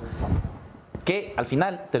audio que al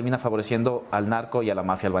final termina favoreciendo al narco y a la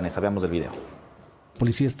mafia albanesa. Veamos el video.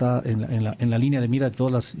 Policía está en la línea de mira de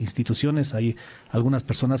todas las instituciones. Hay algunas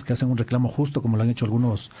personas que hacen un reclamo justo, como lo han hecho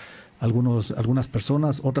algunas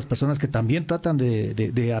personas, otras personas que también tratan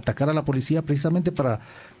de atacar a la policía precisamente para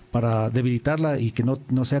debilitarla y que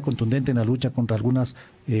no sea contundente en la lucha contra algunas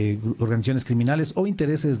organizaciones criminales o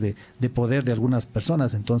intereses de poder de algunas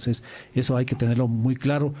personas. Entonces, eso hay que tenerlo muy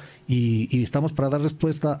claro y estamos para dar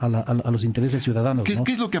respuesta a los intereses ciudadanos, ¿no?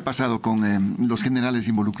 ¿Qué es lo que ha pasado con los generales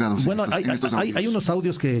involucrados bueno, en estos audios? Hay unos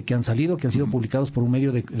audios que han salido, que han sido publicados por un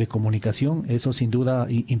medio de comunicación. Eso sin duda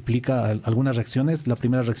implica algunas reacciones. La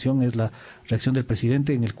primera reacción es la reacción del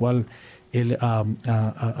presidente, en el cual él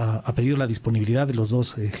ha pedido la disponibilidad de los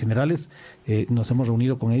dos generales. Nos hemos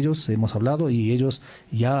reunido con ellos, hemos hablado y ellos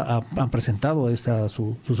ya han presentado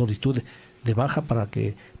su solicitud de baja para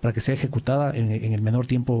que sea ejecutada en el menor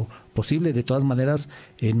tiempo posible. De todas maneras,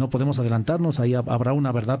 no podemos adelantarnos, ahí habrá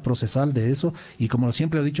una verdad procesal de eso, y como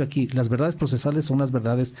siempre he dicho aquí, las verdades procesales son las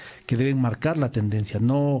verdades que deben marcar la tendencia,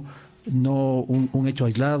 no un hecho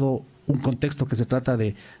aislado, un contexto que se trata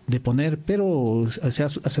de poner, pero se ha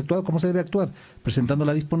actuado como se debe actuar, presentando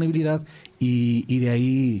la disponibilidad y de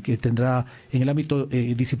ahí que tendrá en el ámbito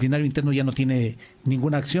disciplinario interno ya no tiene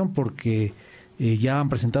ninguna acción porque ya han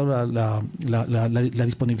presentado la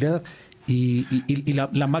disponibilidad y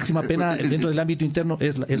la máxima pena dentro del ámbito interno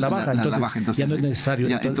es la baja, entonces ya no es necesario.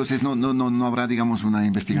 Entonces no habrá, digamos, una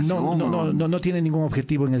investigación. No tiene ningún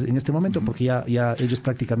objetivo en este momento porque ya ellos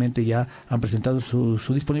prácticamente ya han presentado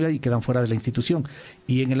su disponibilidad y quedan fuera de la institución.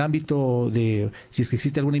 Y en el ámbito de si es que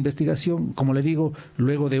existe alguna investigación, como le digo,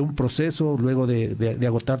 luego de un proceso, luego de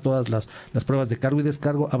agotar todas las pruebas de cargo y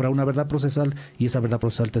descargo, habrá una verdad procesal y esa verdad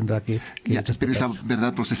procesal tendrá que pero esa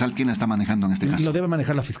verdad procesal, ¿quién la está manejando en este caso? Lo debe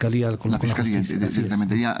manejar la Fiscalía con la Fiscalía,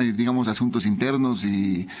 ciertamente. Ya, digamos, asuntos internos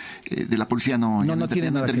y de la policía no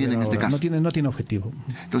tiene nada que ver en este caso. No tiene objetivo.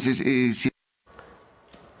 Entonces,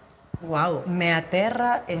 Wow, me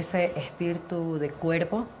aterra ese espíritu de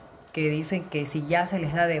cuerpo que dicen que si ya se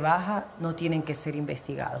les da de baja no tienen que ser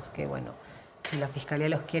investigados. Que bueno, si la Fiscalía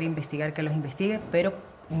los quiere investigar, que los investigue, pero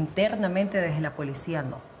internamente desde la policía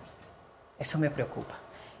no. Eso me preocupa.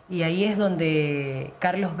 Y ahí es donde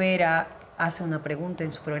Carlos Vera hace una pregunta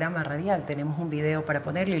en su programa radial. Tenemos un video para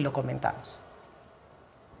ponerle y lo comentamos.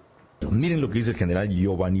 Miren lo que dice el general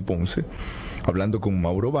Giovanni Ponce, hablando con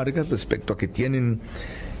Mauro Vargas respecto a que tienen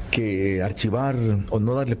que archivar o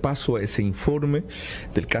no darle paso a ese informe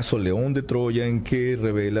del caso León de Troya, en que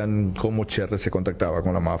revelan cómo Cherres se contactaba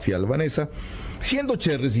con la mafia albanesa, siendo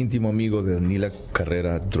Cherres íntimo amigo de Daniela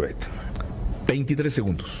Carrera Druet. 23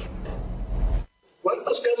 segundos.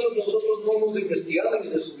 ¿Cuántos casos nosotros no hemos investigado ni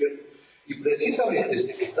descubierto? Y precisamente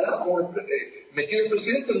desde que está metido el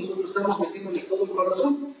presidente, nosotros estamos metiéndole todo el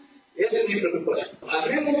corazón. Esa es mi preocupación. Al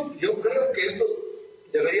menos yo creo que esto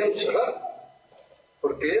deberíamos cerrar,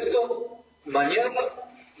 porque esto mañana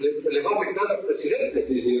le va a afectar al presidente.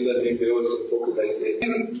 Sí, yo también creo un poco la idea.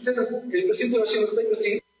 El presidente va a ser usted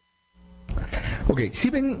investigado. Ok, ¿sí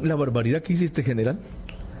ven la barbaridad que hizo este general?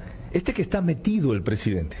 Este que está metido el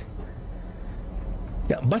presidente.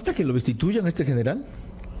 Ya, ¿basta que lo destituyan a este general?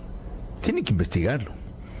 Tiene que investigarlo.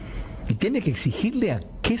 Y tiene que exigirle a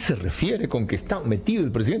qué se refiere con que está metido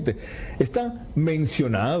el presidente. Está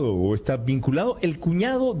mencionado o está vinculado el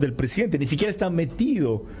cuñado del presidente. Ni siquiera está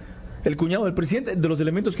metido el cuñado del presidente de los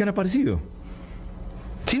elementos que han aparecido.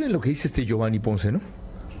 ¿Sí ven lo que dice este Giovanni Ponce, no?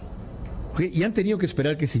 Okay, y han tenido que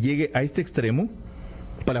esperar que se llegue a este extremo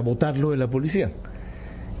para votarlo de la policía.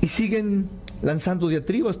 Y siguen lanzando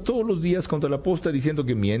diatribas todos los días contra la posta, diciendo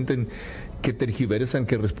que mienten, que tergiversan,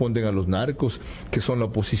 que responden a los narcos, que son la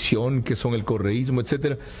oposición, que son el correísmo,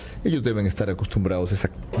 etcétera. Ellos deben estar acostumbrados a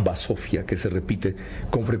esa basofia que se repite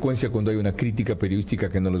con frecuencia cuando hay una crítica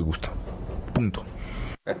periodística que no les gusta. Punto.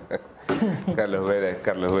 Carlos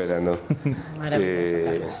Vera, ¿no? Maravilloso,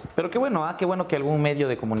 Carlos. Pero qué bueno que algún medio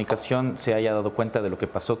de comunicación se haya dado cuenta de lo que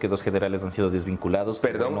pasó, que dos generales han sido desvinculados.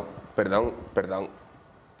 Perdón,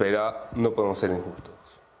 pero no podemos ser injustos.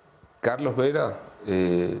 Carlos Vera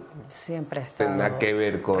siempre ha estado tendrá que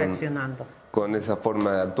ver con esa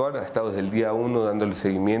forma de actuar. Ha estado desde el día 1 dándole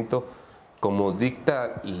seguimiento como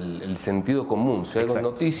dicta el sentido común. Si hay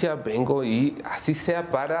noticia, vengo y así sea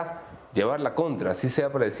para llevarla contra, así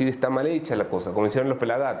sea para decir está mal hecha la cosa, como hicieron los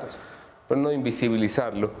pelagatos, pero no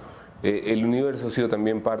invisibilizarlo. El Universo ha sido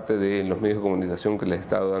también parte de los medios de comunicación que le ha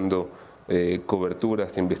estado dando cobertura a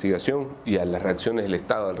esta investigación y a las reacciones del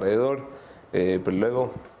Estado alrededor, pero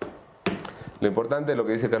luego lo importante de lo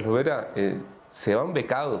que dice Carlos Vera, se van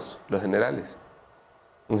becados los generales.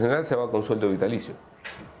 Un general se va con sueldo vitalicio.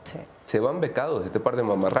 Sí. Se van becados este par de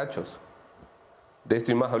mamarrachos. De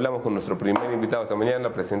esto y más hablamos con nuestro primer invitado esta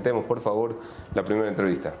mañana. Presentemos, por favor, la primera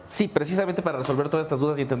entrevista. Sí, precisamente para resolver todas estas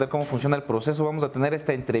dudas y entender cómo funciona el proceso, vamos a tener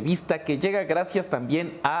esta entrevista que llega gracias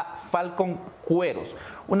también a Falcon Cueros.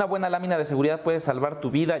 Una buena lámina de seguridad puede salvar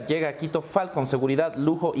tu vida. Llega a Quito Falcon, seguridad,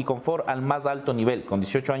 lujo y confort al más alto nivel. Con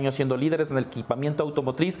 18 años siendo líderes en el equipamiento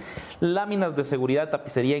automotriz, láminas de seguridad,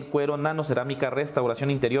 tapicería en cuero, nanocerámica,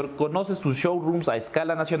 restauración interior. Conoce sus showrooms a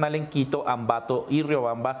escala nacional en Quito, Ambato y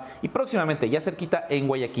Riobamba y próximamente ya cerquita en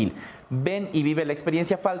Guayaquil. Ven y vive la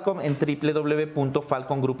experiencia Falcon en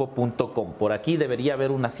www.falcongrupo.com. Por aquí debería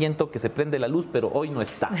haber un asiento que se prende la luz, pero hoy no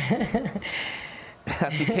está.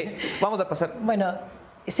 Así que vamos a pasar. Bueno,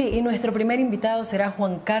 sí, y nuestro primer invitado será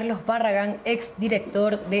Juan Carlos Barragán,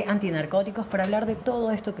 exdirector de Antinarcóticos, para hablar de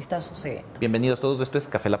todo esto que está sucediendo. Bienvenidos todos, esto es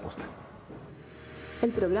Café La Posta. El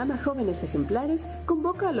programa Jóvenes Ejemplares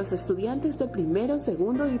convoca a los estudiantes de primero,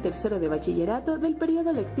 segundo y tercero de bachillerato del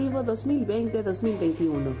periodo lectivo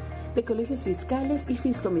 2020-2021 de colegios fiscales y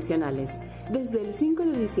fiscomisionales desde el 5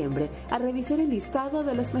 de diciembre a revisar el listado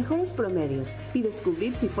de los mejores promedios y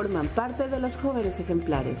descubrir si forman parte de los jóvenes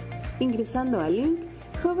ejemplares, ingresando al link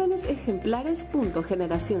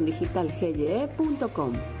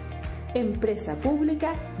jóvenesejemplares.generaciondigitalgye.com. Empresa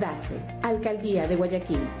Pública DACE, Alcaldía de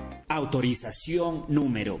Guayaquil. Autorización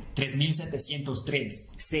número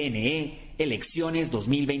 3703. CNE, elecciones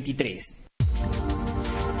 2023.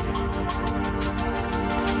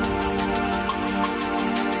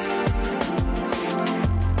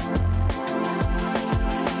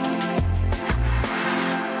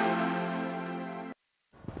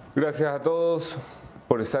 Gracias a todos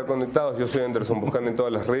por estar conectados. Yo soy Anderson Buscán en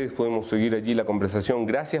todas las redes. Podemos seguir allí la conversación.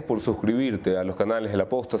 Gracias por suscribirte a los canales de La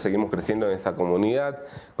Posta. Seguimos creciendo en esta comunidad.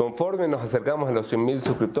 Conforme nos acercamos a los 100.000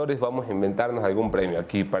 suscriptores, vamos a inventarnos algún premio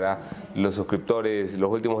aquí para los suscriptores,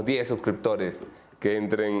 los últimos 10 suscriptores que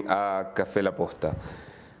entren a Café La Posta.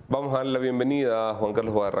 Vamos a dar la bienvenida a Juan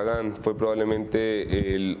Carlos Barragán. Fue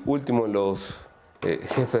probablemente el último de los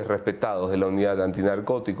jefes respetados de la unidad de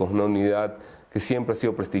antinarcóticos, una unidad que siempre ha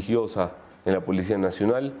sido prestigiosa en la Policía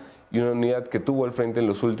Nacional y una unidad que tuvo al frente en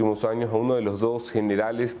los últimos años a uno de los dos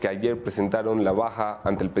generales que ayer presentaron la baja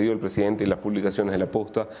ante el pedido del presidente y las publicaciones de La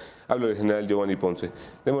Posta. Hablo del general Giovanni Ponce.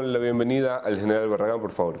 Démosle la bienvenida al general Barragán, por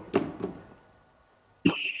favor.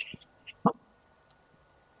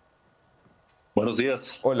 Buenos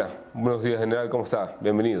días. Hola, buenos días, general, ¿cómo está?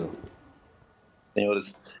 Bienvenido.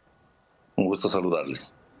 Señores, un gusto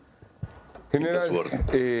saludarles. General,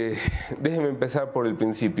 déjeme empezar por el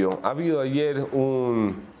principio. Ha habido ayer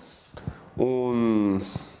un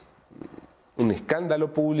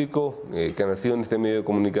escándalo público que ha nacido en este medio de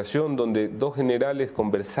comunicación donde dos generales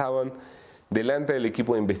conversaban delante del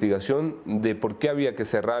equipo de investigación de por qué había que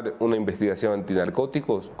cerrar una investigación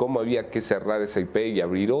antinarcóticos, cómo había que cerrar esa IP y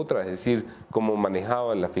abrir otra, es decir, cómo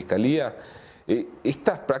manejaban la fiscalía.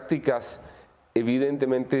 Estas prácticas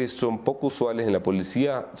evidentemente son poco usuales en la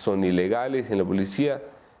policía, son ilegales en la policía,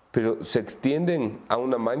 pero se extienden a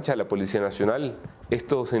una mancha a la Policía Nacional.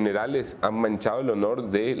 ¿Estos generales han manchado el honor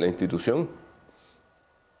de la institución?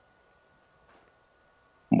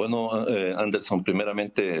 Bueno, Anderson,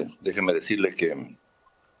 primeramente déjeme decirle que,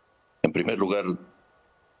 en primer lugar,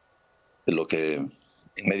 lo que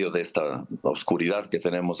en medio de esta oscuridad que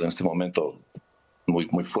tenemos en este momento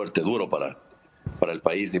muy fuerte, duro para el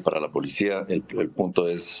país y para la policía, el punto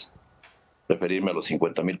es referirme a los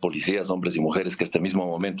 50.000 policías, hombres y mujeres que este mismo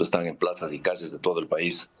momento están en plazas y calles de todo el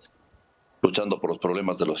país, luchando por los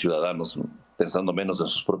problemas de los ciudadanos, pensando menos en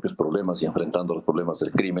sus propios problemas y enfrentando los problemas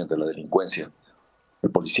del crimen, de la delincuencia. El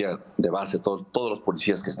policía de base, todos los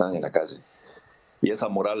policías que están en la calle. Y esa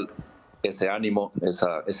moral, ese ánimo,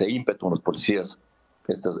 ese ímpetu en los policías,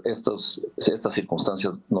 estas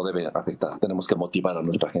circunstancias no deben afectar. Tenemos que motivar a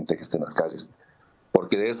nuestra gente que esté en las calles,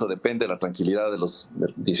 porque de eso depende la tranquilidad de los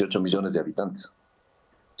 18 millones de habitantes.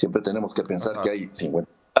 Siempre tenemos que pensar que hay 50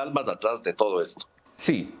 almas atrás de todo esto.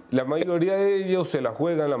 Sí, la mayoría de ellos se la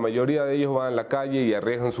juegan, la mayoría de ellos van a la calle y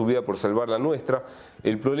arriesgan su vida por salvar la nuestra.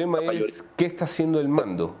 El problema es, ¿qué está haciendo el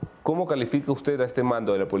mando? ¿Cómo califica usted a este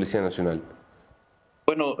mando de la Policía Nacional?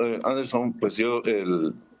 Bueno, Anderson, pues yo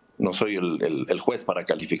no soy el juez para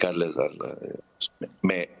calificarles.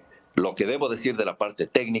 Lo que debo decir de la parte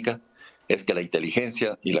técnica es que la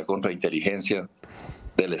inteligencia y la contrainteligencia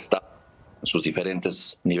del Estado, en sus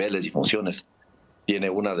diferentes niveles y funciones, tiene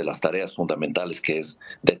una de las tareas fundamentales, que es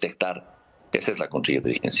detectar, esa es la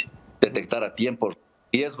contrainteligencia, detectar a tiempo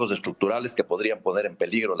riesgos estructurales que podrían poner en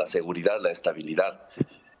peligro la seguridad, la estabilidad,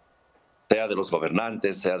 sea de los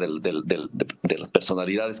gobernantes, sea de las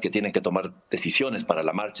personalidades que tienen que tomar decisiones para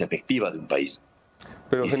la marcha efectiva de un país.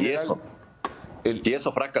 Pero y general, si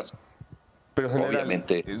eso fracasa, pero general,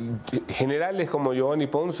 obviamente... generales como Giovanni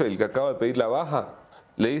Ponce, el que acaba de pedir la baja,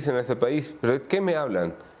 le dicen a este país, ¿pero de qué me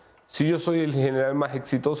hablan? Si yo soy el general más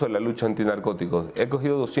exitoso en la lucha antinarcóticos, he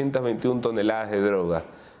cogido 221 toneladas de droga.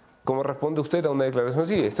 ¿Cómo responde usted a una declaración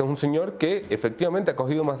así? Este es un señor que efectivamente ha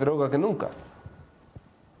cogido más droga que nunca.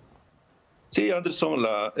 Sí, Anderson,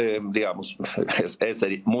 digamos,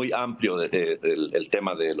 es muy amplio el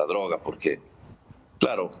tema de la droga, porque,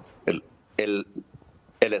 claro,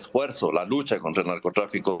 el esfuerzo, la lucha contra el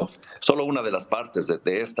narcotráfico, solo una de las partes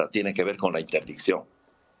de esta tiene que ver con la interdicción.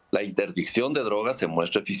 La interdicción de drogas se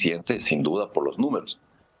muestra eficiente, sin duda, por los números.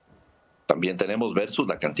 También tenemos versus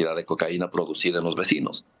la cantidad de cocaína producida en los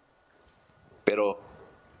vecinos. Pero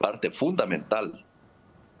parte fundamental,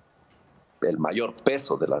 el mayor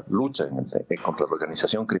peso de la lucha contra la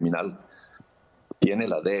organización criminal, tiene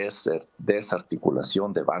la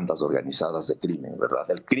desarticulación de bandas organizadas de crimen,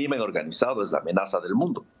 ¿verdad? El crimen organizado es la amenaza del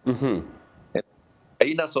mundo. La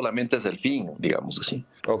cocaína solamente es el fin, digamos así.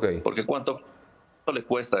 Porque ¿cuánto le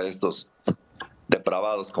cuesta a estos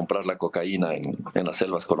depravados comprar la cocaína en las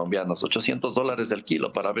selvas colombianas? $800 el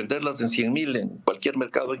kilo para venderlas en 100.000 en cualquier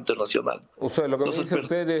mercado internacional. O sea, lo que me dice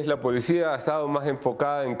usted es la policía ha estado más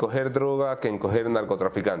enfocada en coger droga que en coger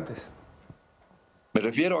narcotraficantes. Me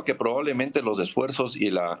refiero a que probablemente los esfuerzos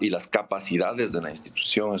y las capacidades de la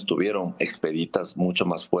institución estuvieron expeditas mucho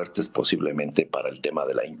más fuertes posiblemente para el tema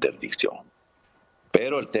de la interdicción.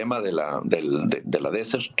 Pero el tema de la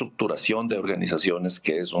desestructuración de organizaciones,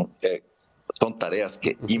 que son tareas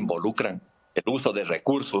que involucran el uso de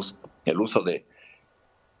recursos, el uso de...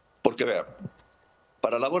 Porque vea,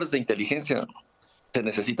 para labores de inteligencia se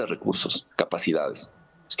necesitan recursos, capacidades.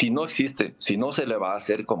 Si no existe, si no se le va a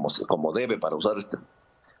hacer como debe para usar esta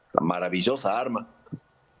maravillosa arma,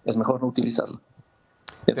 es mejor no utilizarla.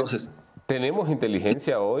 Entonces, ¿tenemos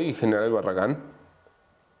inteligencia hoy, general Barragán?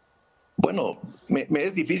 Bueno, me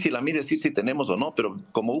es difícil a mí decir si tenemos o no, pero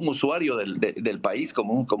como un usuario del país,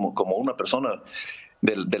 como una persona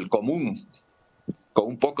del común, con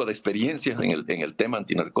un poco de experiencia en el tema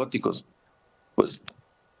antinarcóticos, pues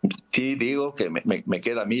sí digo que me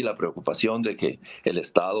queda a mí la preocupación de que el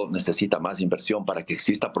Estado necesita más inversión para que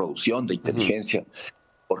exista producción de inteligencia.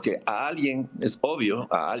 Porque a alguien, es obvio,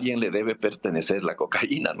 a alguien le debe pertenecer la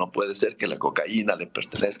cocaína. No puede ser que la cocaína le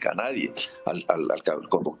pertenezca a nadie, al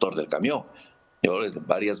conductor del camión. Yo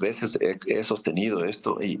varias veces he sostenido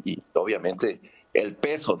esto y obviamente el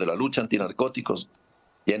peso de la lucha antinarcóticos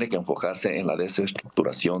tiene que enfocarse en la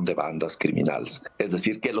desestructuración de bandas criminales. Es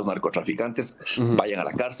decir, que los narcotraficantes vayan a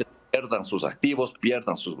la cárcel, pierdan sus activos,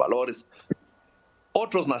 pierdan sus valores.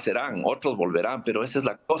 Otros nacerán, otros volverán, pero esa es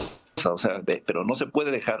la cosa. O sea, pero no se puede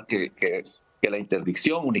dejar que la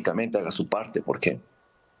interdicción únicamente haga su parte, porque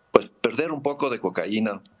pues perder un poco de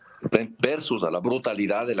cocaína versus a la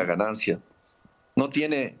brutalidad de la ganancia no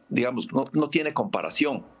tiene, digamos, no tiene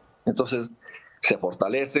comparación. Entonces se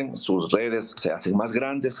fortalecen, sus redes se hacen más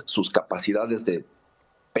grandes, sus capacidades de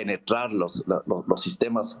penetrar los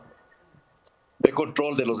sistemas de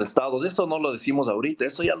control de los estados. Esto no lo decimos ahorita,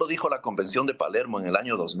 eso ya lo dijo la Convención de Palermo en el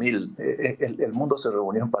año 2000. El mundo se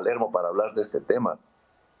reunió en Palermo para hablar de este tema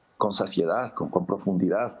con saciedad, con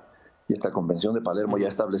profundidad. Y esta Convención de Palermo ya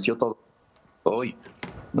estableció todo hoy,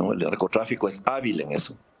 ¿no? El narcotráfico es hábil en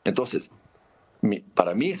eso. Entonces,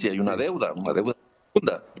 para mí si hay una deuda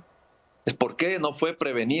profunda, es por qué no fue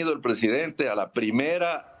prevenido el presidente al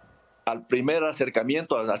primer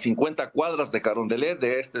acercamiento a 50 cuadras de Carondelet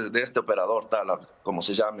de este operador, tal como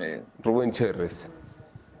se llame. Rubén Cherres.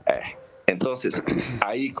 Entonces,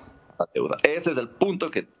 ahí la deuda. Ese es el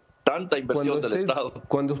punto, que tanta inversión del Estado.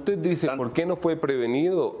 Cuando usted dice por qué no fue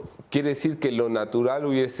prevenido, quiere decir que lo natural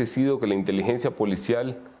hubiese sido que la inteligencia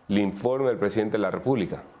policial le informe al presidente de la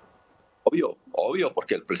República. Obvio,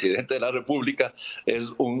 porque el presidente de la República es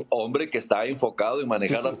un hombre que está enfocado en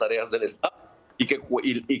manejar las tareas del Estado. Y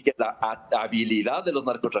que la habilidad de los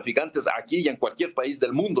narcotraficantes aquí y en cualquier país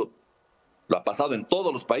del mundo, lo ha pasado en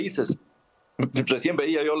todos los países. Recién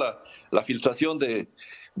veía yo la filtración de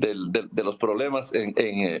los problemas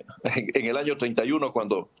en el año 31,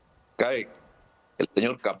 cuando cae el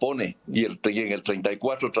señor Capone y en el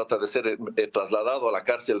 34 trata de ser trasladado a la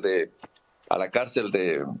cárcel de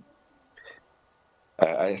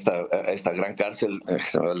a esta gran cárcel,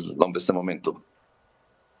 se me va el nombre de este momento.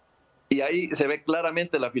 Y ahí se ve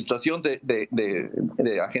claramente la filtración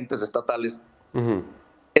de agentes estatales.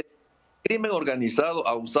 El crimen organizado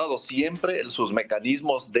ha usado siempre sus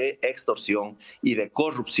mecanismos de extorsión y de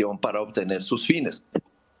corrupción para obtener sus fines.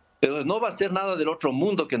 Entonces, no va a ser nada del otro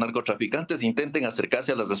mundo que narcotraficantes intenten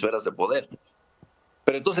acercarse a las esferas de poder.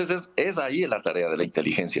 Pero entonces es ahí la tarea de la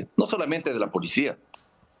inteligencia, no solamente de la policía.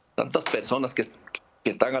 Tantas personas que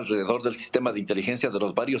están alrededor del sistema de inteligencia de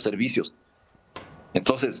los varios servicios.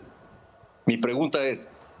 Entonces, mi pregunta es,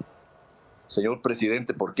 señor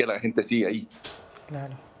presidente, ¿por qué la gente sigue ahí?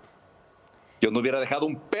 Claro. Yo no hubiera dejado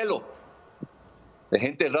un pelo de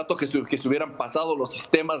gente el rato que se hubieran pasado los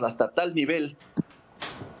sistemas hasta tal nivel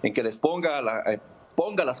en que les ponga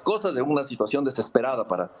las cosas en una situación desesperada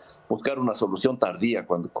para buscar una solución tardía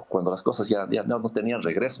cuando las cosas ya no tenían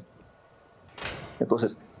regreso.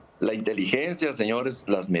 Entonces, la inteligencia, señores,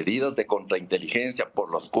 las medidas de contrainteligencia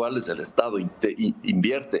por las cuales el Estado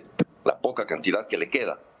invierte la poca cantidad que le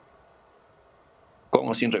queda, con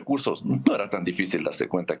o sin recursos, no era tan difícil darse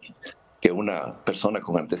cuenta que una persona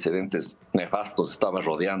con antecedentes nefastos estaba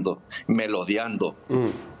melodeando.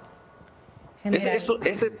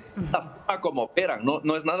 Como operan,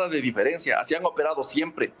 no es nada de diferencia, así han operado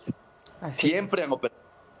siempre. Siempre han operado.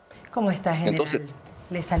 ¿Cómo está, general? Entonces,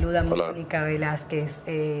 le saluda Mónica Velázquez.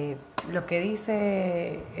 Lo que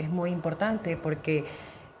dice es muy importante porque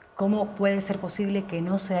 ¿cómo puede ser posible que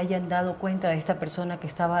no se hayan dado cuenta de esta persona que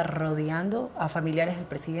estaba rodeando a familiares del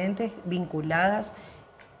presidente vinculadas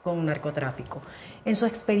con narcotráfico? En su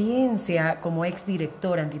experiencia como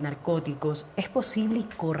exdirector antinarcóticos, ¿es posible y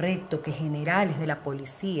correcto que generales de la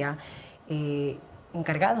policía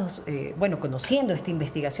encargados, conociendo esta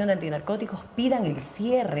investigación de antinarcóticos, pidan el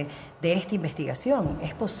cierre de esta investigación?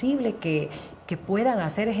 ¿Es posible que puedan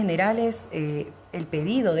hacer generales el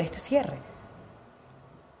pedido de este cierre?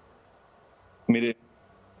 Mire,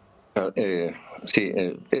 sí,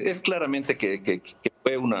 es claramente que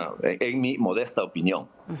fue en mi modesta opinión,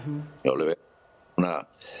 yo le veo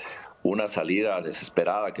una salida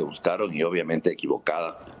desesperada que buscaron y obviamente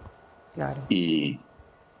equivocada. Claro. Y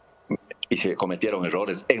se cometieron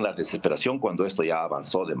errores en la desesperación cuando esto ya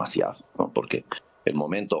avanzó demasiado, ¿no? Porque el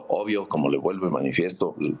momento obvio, como le vuelvo y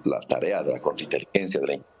manifiesto, la tarea de la contrainteligencia, de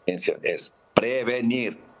la inteligencia, es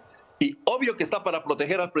prevenir. Y obvio que está para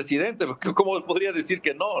proteger al presidente, porque ¿cómo podría decir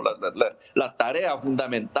que no? La tarea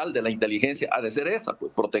fundamental de la inteligencia ha de ser esa,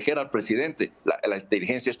 pues, proteger al presidente, la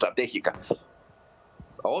inteligencia estratégica.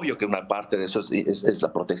 Obvio que una parte de eso es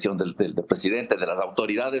la protección del presidente, de las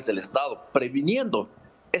autoridades del Estado, previniendo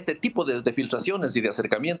este tipo de filtraciones y de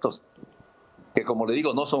acercamientos, que como le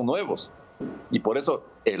digo, no son nuevos. Y por eso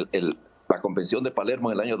la Convención de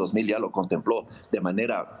Palermo en el año 2000 ya lo contempló de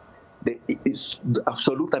manera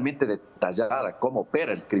absolutamente detallada cómo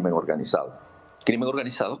opera el crimen organizado. Crimen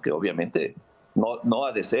organizado que obviamente no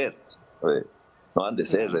ha de ser, no han de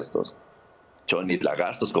ser estos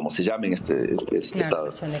chonilagartos, como se llamen,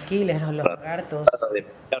 los chonequiles, los lagartos.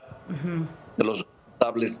 De los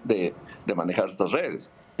responsables de manejar estas redes.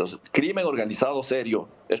 Entonces, crimen organizado serio,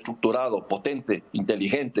 estructurado, potente,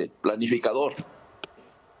 inteligente, planificador,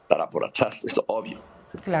 estará por atrás, es obvio.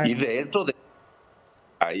 Claro. Y dentro de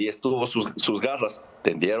ahí estuvo sus garras,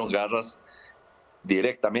 tendieron garras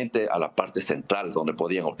directamente a la parte central donde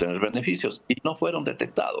podían obtener beneficios y no fueron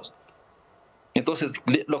detectados. Entonces,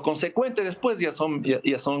 lo consecuente después ya son,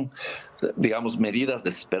 digamos, medidas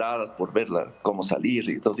desesperadas por ver cómo salir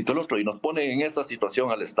y todo lo otro, y nos ponen en esta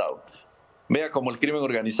situación al Estado. Vea cómo el crimen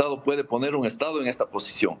organizado puede poner un Estado en esta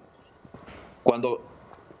posición. Cuando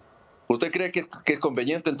usted cree que es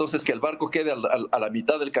conveniente entonces que el barco quede a la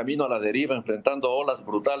mitad del camino a la deriva, enfrentando olas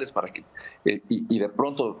brutales y de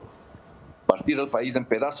pronto partir al país en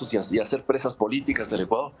pedazos y hacer presas políticas del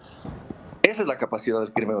Ecuador. Esa es la capacidad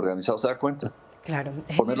del crimen organizado, ¿se da cuenta? Claro.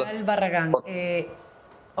 General Barragán,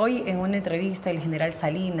 hoy en una entrevista el general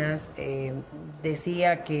Salinas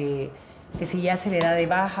decía que si ya se le da de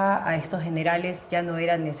baja a estos generales ya no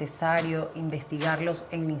era necesario investigarlos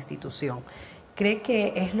en la institución. ¿Cree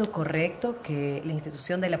que es lo correcto que la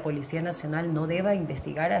institución de la Policía Nacional no deba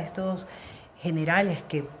investigar a estos generales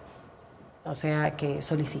que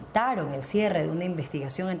solicitaron el cierre de una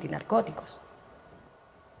investigación antinarcóticos?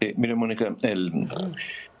 Mire, Mónica,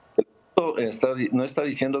 no está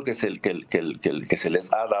diciendo que se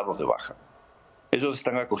les ha dado de baja. Ellos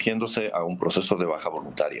están acogiéndose a un proceso de baja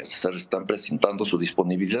voluntaria. Se están presentando su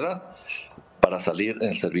disponibilidad para salir en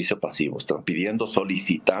el servicio pasivo. Están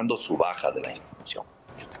solicitando su baja de la institución.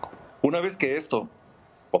 Una vez que esto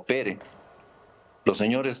opere, los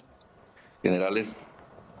señores generales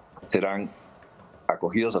serán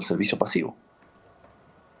acogidos al servicio pasivo.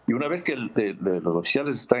 Y una vez que los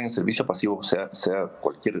oficiales están en servicio pasivo, sea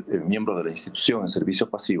cualquier miembro de la institución en servicio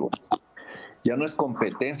pasivo, ya no es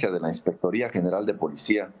competencia de la Inspectoría General de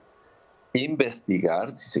Policía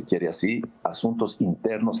investigar, si se quiere así, asuntos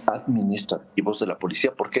internos administrativos de la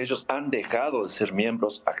policía, porque ellos han dejado de ser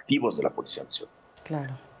miembros activos de la Policía Nacional.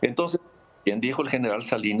 Claro. Entonces, bien dijo el general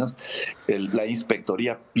Salinas, la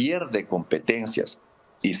inspectoría pierde competencias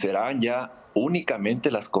y serán ya únicamente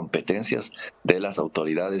las competencias de las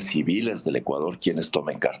autoridades civiles del Ecuador quienes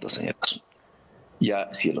tomen cartas en el asunto.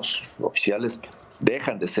 Ya si los oficiales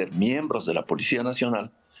dejan de ser miembros de la Policía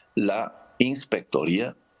Nacional, la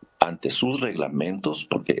inspectoría, ante sus reglamentos,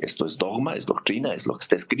 porque esto es dogma, es doctrina, es lo que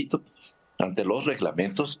está escrito, ante los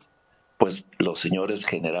reglamentos, pues los señores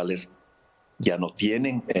generales ya no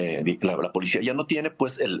tienen, la policía ya no tiene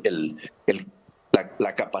pues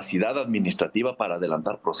la capacidad administrativa para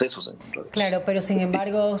adelantar procesos. Claro, pero sin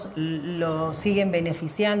embargo lo siguen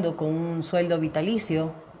beneficiando con un sueldo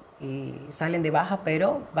vitalicio y salen de baja,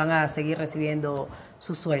 pero van a seguir recibiendo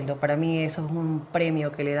su sueldo. Para mí eso es un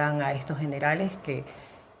premio que le dan a estos generales que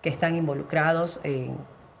están involucrados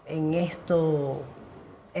en esto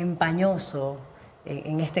empañoso,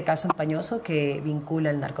 en este caso empañoso que vincula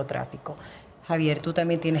el narcotráfico. Javier, tú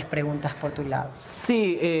también tienes preguntas por tu lado.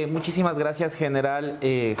 Sí, muchísimas gracias, general.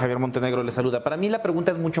 Javier Montenegro le saluda. Para mí la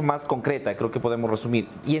pregunta es mucho más concreta, creo que podemos resumir.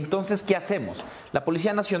 ¿Y entonces qué hacemos? La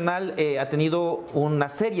Policía Nacional ha tenido una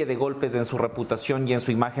serie de golpes en su reputación y en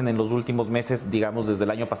su imagen en los últimos meses, digamos desde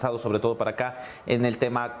el año pasado, sobre todo para acá, en el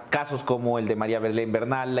tema casos como el de María Belén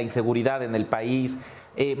Bernal, la inseguridad en el país,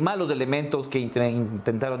 malos elementos que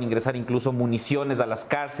intentaron ingresar incluso municiones a las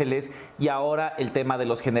cárceles y ahora el tema de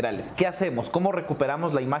los generales. ¿Qué hacemos? ¿Cómo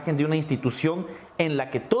recuperamos la imagen de una institución en la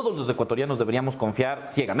que todos los ecuatorianos deberíamos confiar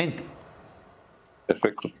ciegamente?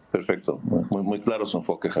 Perfecto. Muy claro su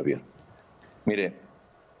enfoque, Javier. Mire,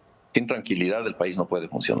 sin tranquilidad el país no puede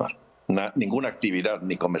funcionar. Ninguna actividad,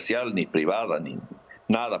 ni comercial, ni privada, ni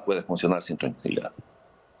nada puede funcionar sin tranquilidad.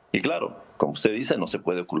 Y claro, como usted dice, no se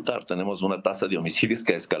puede ocultar. Tenemos una tasa de homicidios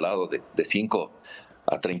que ha escalado de 5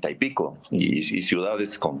 a 30 y pico, y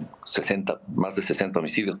ciudades con más de 60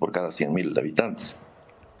 homicidios por cada 100.000 habitantes.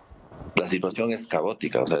 La situación es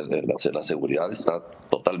caótica, o sea, la seguridad está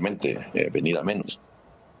totalmente venida a menos.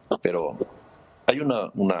 Pero hay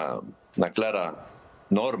una clara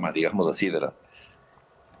norma, digamos así, de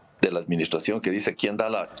la administración que dice quién da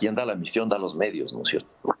la misión, da los medios, ¿no es cierto?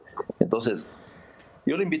 Entonces,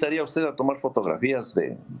 yo le invitaría a usted a tomar fotografías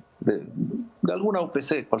de alguna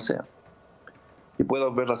UPC, cual sea, y pueda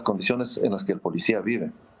ver las condiciones en las que el policía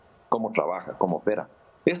vive, cómo trabaja, cómo opera.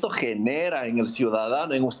 Esto genera en el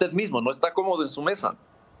ciudadano, en usted mismo, no está cómodo en su mesa,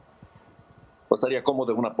 o estaría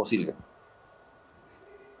cómodo en una posilga.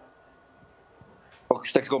 O que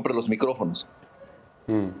usted compre los micrófonos.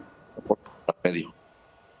 Medio.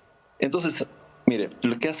 Entonces, mire,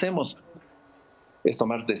 lo que hacemos es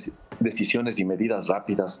tomar decisiones y medidas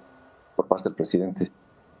rápidas por parte del presidente.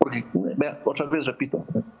 Porque, vea, otra vez repito,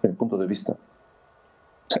 el punto de vista.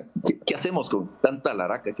 O sea, ¿qué hacemos con tanta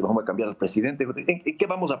laraca que vamos a cambiar al presidente? ¿En qué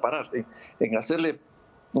vamos a parar? ¿En hacerle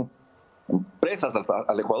presas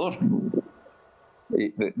al Ecuador? Y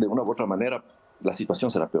de una u otra manera, la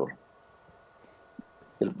situación será peor.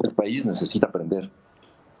 El país necesita aprender.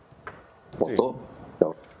 Por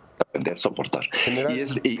todo, aprender a soportar. Y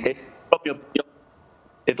es propia opinión.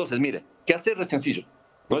 Entonces, mire, ¿qué hacer es sencillo?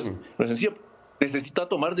 No es sencillo. Necesita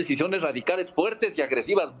tomar decisiones radicales, fuertes y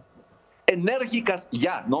agresivas, enérgicas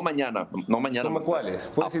ya, no mañana. ¿Cómo cuáles?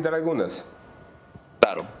 ¿Puedes citar algunas?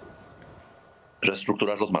 Claro.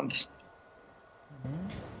 Reestructurar los mandos.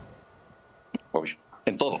 Obvio.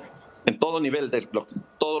 En todo nivel,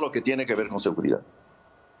 todo lo que tiene que ver con seguridad.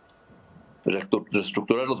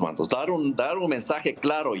 Reestructurar los mandos. Dar un mensaje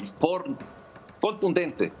claro y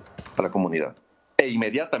contundente a la comunidad. E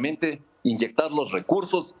inmediatamente inyectar los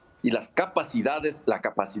recursos y las capacidades,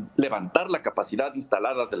 levantar la capacidad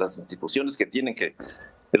instalada de las instituciones que tienen que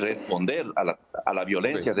responder a la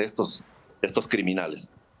violencia de estos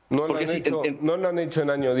criminales. No lo han hecho en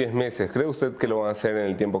año 10 meses. ¿Cree usted que lo van a hacer en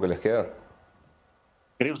el tiempo que les queda?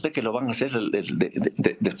 ¿Cree usted que lo van a hacer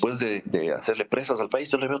después de hacerle presas al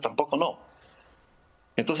país? Yo le veo tampoco, no.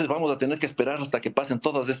 Entonces vamos a tener que esperar hasta que pasen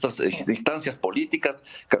todas estas instancias políticas,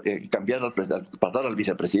 pasar al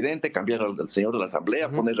vicepresidente, cambiar al señor de la Asamblea,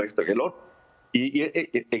 poner a este gelor, y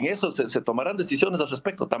en eso se tomarán decisiones al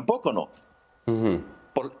respecto. Tampoco no.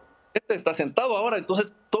 Porque este está sentado ahora,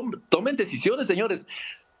 entonces tomen decisiones, señores,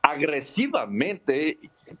 agresivamente,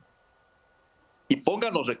 y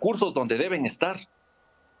pongan los recursos donde deben estar.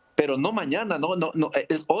 pero no mañana, no,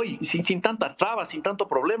 es hoy, sin tanta traba, sin tanto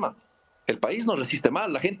problema. El país no resiste más,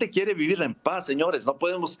 la gente quiere vivir en paz, señores. No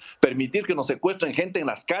podemos permitir que nos secuestren gente en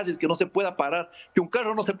las calles, que no se pueda parar, que un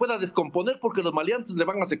carro no se pueda descomponer porque los maleantes le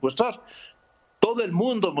van a secuestrar. Todo el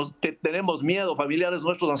mundo tenemos miedo, familiares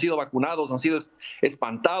nuestros han sido vacunados, han sido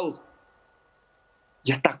espantados.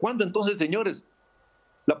 ¿Y hasta cuándo entonces, señores?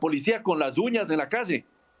 La policía con las uñas en la calle.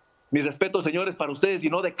 Mis respetos, señores, para ustedes,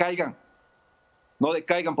 y no decaigan. No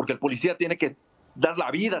decaigan, porque el policía tiene que dar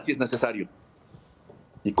la vida si es necesario.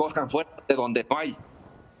 Y cojan fuerza de donde no hay.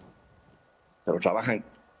 Pero trabajan.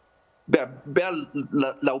 Vean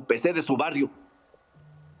la UPC de su barrio.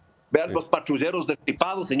 Vean los patrulleros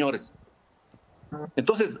destripados, señores.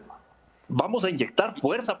 Entonces, vamos a inyectar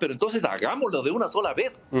fuerza, pero entonces hagámoslo de una sola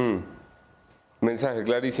vez. Mensaje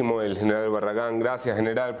clarísimo del general Barragán. Gracias,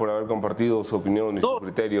 general, por haber compartido su opinión y su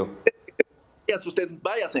criterio.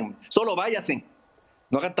 Váyanse, solo váyanse.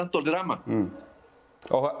 No hagan tanto el drama.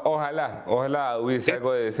 Ojalá hubiese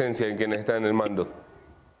algo de decencia en quienes están en el mando.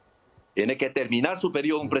 Tiene que terminar su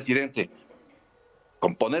periodo un presidente,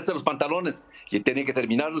 con ponerse los pantalones, y tiene que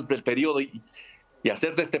terminar el periodo y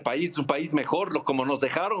hacer de este país un país mejor, como nos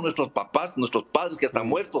dejaron nuestros papás, nuestros padres que están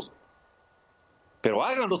muertos. Pero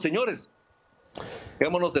háganlo, señores.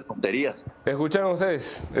 Dejémonos de tonterías. Escucharon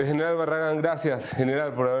ustedes, el general Barragán. Gracias,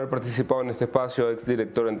 general, por haber participado en este espacio,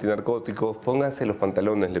 exdirector antinarcóticos. Pónganse los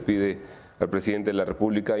pantalones, le pide al presidente de la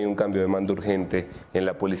República, y un cambio de mando urgente en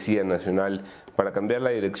la Policía Nacional para cambiar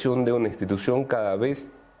la dirección de una institución cada vez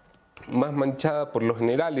más manchada por los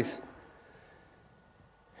generales,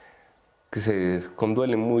 que se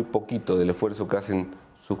conduelen muy poquito del esfuerzo que hacen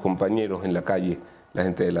sus compañeros en la calle, la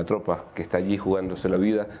gente de la tropa que está allí jugándose la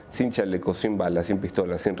vida, sin chaleco, sin balas, sin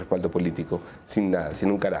pistola, sin respaldo político, sin nada, sin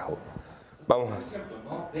un carajo. Vamos. Es cierto,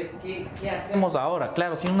 ¿no? ¿Qué hacemos ahora?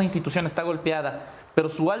 Claro, si una institución está golpeada, pero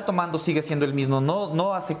su alto mando sigue siendo el mismo,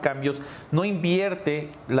 no hace cambios, no invierte,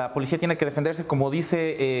 la policía tiene que defenderse, como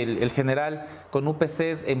dice el general, con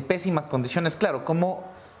UPCs en pésimas condiciones. Claro, ¿cómo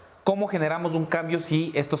generamos un cambio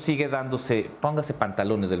si esto sigue dándose? Póngase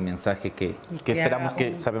pantalones del mensaje que esperamos,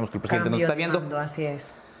 que sabemos que el presidente nos está viendo. Así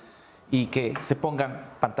es. Y que se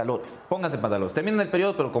pongan pantalones. Pónganse pantalones. Terminen el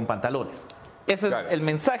periodo, pero con pantalones. Ese es el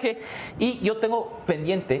mensaje. Y yo tengo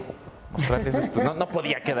pendiente, no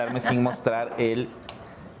podía quedarme sin mostrar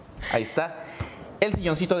ahí está, el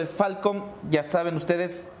silloncito de Falcon. Ya saben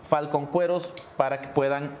ustedes, Falcon Cueros, para que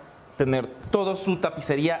puedan tener toda su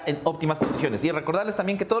tapicería en óptimas condiciones. Y recordarles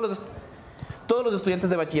también que todos los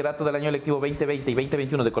estudiantes de bachillerato del año lectivo 2020 y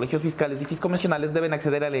 2021 de colegios fiscales y fiscomisionales deben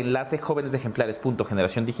acceder al enlace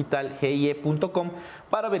jovenesejemplares.generaciondigital.com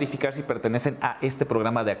para verificar si pertenecen a este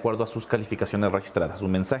programa de acuerdo a sus calificaciones registradas.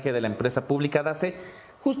 Un mensaje de la empresa pública DACE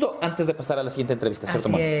justo antes de pasar a la siguiente entrevista.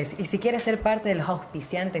 Así es. Y si quieres ser parte de los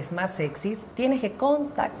auspiciantes más sexys, tienes que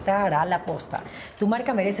contactar a La Posta. Tu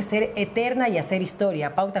marca merece ser eterna y hacer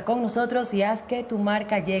historia. Pauta con nosotros y haz que tu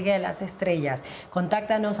marca llegue a las estrellas.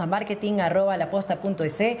 Contáctanos a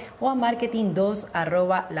marketing@laposta.es o a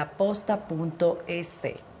marketing2@laposta.es.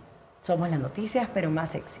 Somos las noticias, pero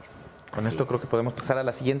más sexys. Con esto creo que podemos pasar a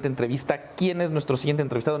la siguiente entrevista. ¿Quién es nuestro siguiente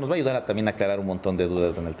entrevistado? Nos va a ayudar también a aclarar un montón de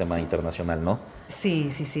dudas en el tema internacional, ¿no? Sí.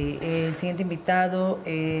 El siguiente invitado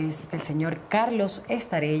es el señor Carlos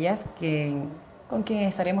Estarellas, con quien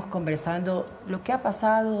estaremos conversando lo que ha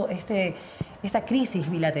pasado, esta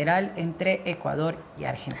crisis bilateral entre Ecuador y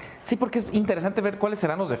Argentina. Sí, porque es interesante ver cuáles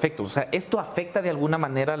serán los efectos. O sea, ¿esto afecta de alguna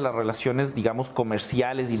manera las relaciones, digamos,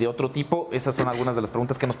 comerciales y de otro tipo? Esas son algunas de las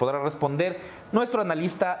preguntas que nos podrá responder nuestro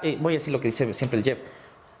analista. Voy a decir lo que dice siempre el Jeff.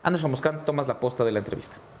 Anderson Moscán, tomas la posta de la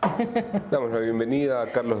entrevista. Damos la bienvenida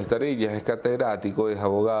a Carlos Estarellas. Es catedrático, es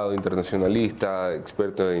abogado, internacionalista,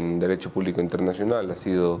 experto en Derecho Público Internacional. Ha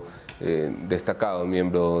sido destacado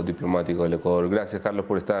miembro diplomático del Ecuador. Gracias, Carlos,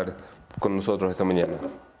 por estar con nosotros esta mañana.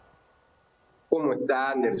 ¿Cómo está,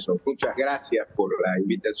 Anderson? Muchas gracias por la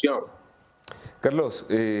invitación. Carlos,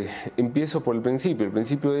 empiezo por el principio. El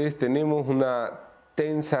principio es, tenemos una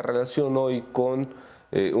tensa relación hoy con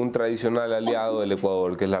un tradicional aliado del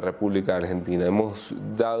Ecuador, que es la República Argentina. Hemos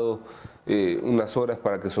dado unas horas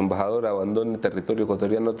para que su embajador abandone el territorio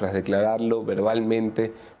ecuatoriano tras declararlo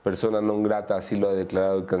verbalmente persona non grata, así lo ha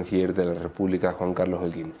declarado el canciller de la República, Juan Carlos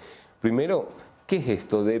Holguín. Primero, ¿qué es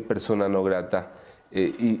esto de persona no grata?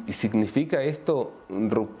 ¿Y significa esto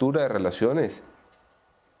ruptura de relaciones?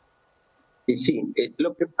 Sí,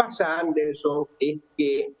 lo que pasa, Anderson, es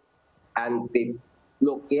que ante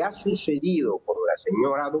lo que ha sucedido con la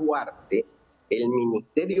señora Duarte, el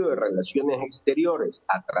Ministerio de Relaciones Exteriores,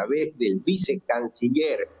 a través del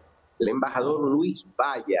vicecanciller, el embajador Luis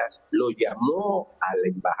Vargas, lo llamó al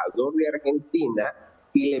embajador de Argentina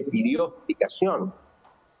y le pidió explicación.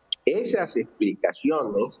 Esas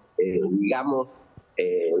explicaciones,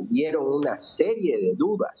 dieron una serie de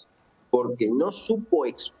dudas, porque no supo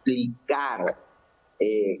explicar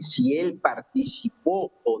si él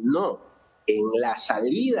participó o no en la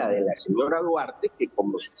salida de la señora Duarte, que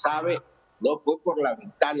como se sabe, no fue por la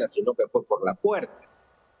ventana, sino que fue por la puerta.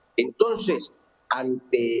 Entonces,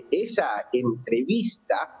 ante esa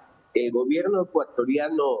entrevista, el gobierno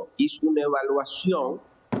ecuatoriano hizo una evaluación,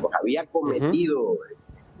 pues había cometido el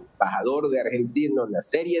embajador de Argentina una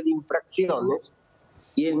serie de infracciones,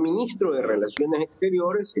 y el ministro de Relaciones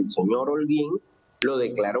Exteriores, el señor Holguín, lo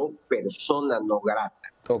declaró persona no grata.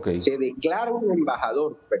 Se declara un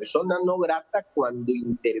embajador persona no grata cuando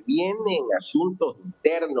interviene en asuntos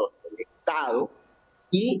internos del Estado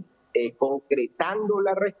y concretando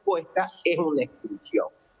la respuesta es una expulsión.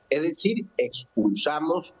 Es decir,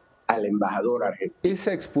 expulsamos al embajador argentino.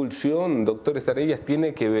 Esa expulsión, doctor Estarellas,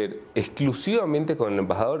 tiene que ver exclusivamente con el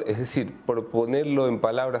embajador, es decir, por ponerlo en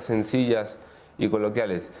palabras sencillas y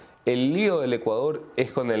coloquiales, ¿el lío del Ecuador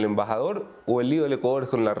es con el embajador o el lío del Ecuador es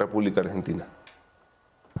con la República Argentina?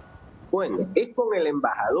 Bueno, es con el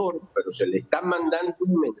embajador, pero se le está mandando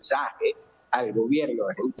un mensaje al gobierno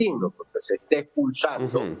argentino, porque se está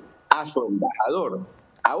expulsando a su embajador.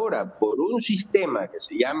 Ahora, por un sistema que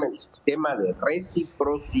se llama el sistema de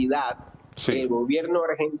reciprocidad, el gobierno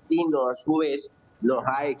argentino a su vez nos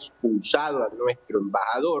ha expulsado a nuestro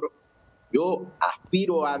embajador. Yo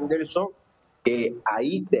aspiro, Anderson, que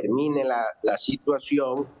ahí termine la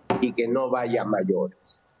situación y que no vaya a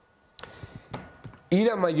mayores. ¿Ir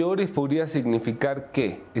a mayores podría significar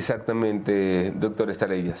qué exactamente, doctor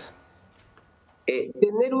Estarellas?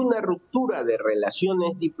 Tener una ruptura de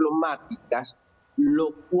relaciones diplomáticas,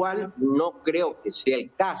 lo cual no creo que sea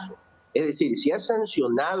el caso. Es decir, se ha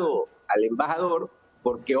sancionado al embajador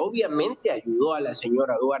porque obviamente ayudó a la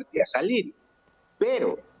señora Duarte a salir,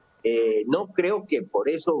 pero no creo que por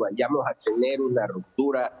eso vayamos a tener una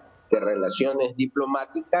ruptura de relaciones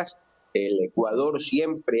diplomáticas. El Ecuador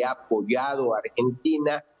siempre ha apoyado a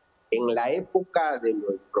Argentina. En la época del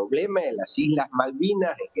problema de las Islas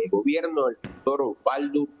Malvinas, en el gobierno del doctor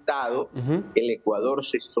Osvaldo Hurtado, el Ecuador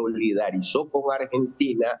se solidarizó con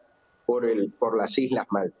Argentina por las Islas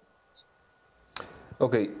Malvinas.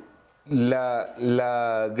 Ok,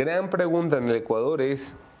 la gran pregunta en el Ecuador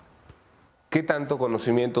es ¿qué tanto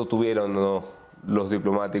conocimiento tuvieron los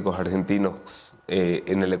diplomáticos argentinos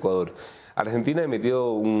en el Ecuador? Argentina ha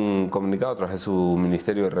emitido un comunicado a través de su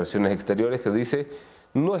Ministerio de Relaciones Exteriores que dice: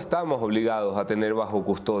 no estamos obligados a tener bajo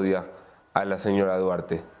custodia a la señora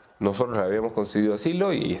Duarte. Nosotros le habíamos concedido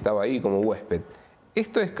asilo y estaba ahí como huésped.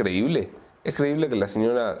 ¿Esto es creíble? ¿Es creíble que la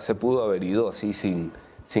señora se pudo haber ido así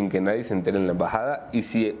sin que nadie se entere en la embajada? Y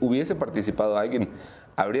si hubiese participado alguien,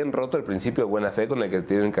 ¿habrían roto el principio de buena fe con el que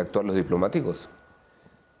tienen que actuar los diplomáticos?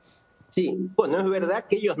 Sí, bueno, es verdad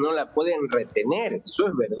que ellos no la pueden retener, eso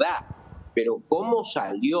es verdad. Pero ¿cómo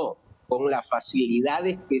salió? Con las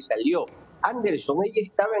facilidades que salió. Anderson, ella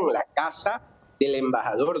estaba en la casa del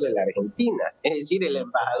embajador de la Argentina. Es decir, el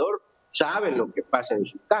embajador sabe lo que pasa en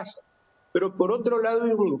su casa. Pero por otro lado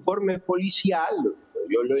hay un informe policial,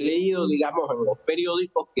 yo lo he leído, digamos, en los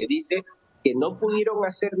periódicos, que dice que no pudieron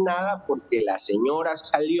hacer nada porque la señora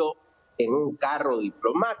salió en un carro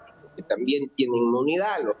diplomático, que también tiene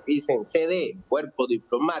inmunidad. Los que dicen CD, cuerpo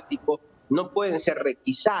diplomático, no pueden ser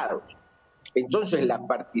requisados. Entonces, la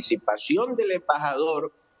participación del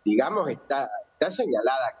embajador, digamos, está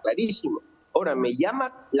señalada clarísimo. Ahora, me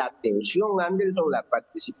llama la atención, Anderson, la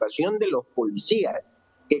participación de los policías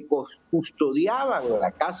que custodiaban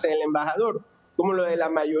la casa del embajador, como lo de la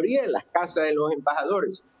mayoría de las casas de los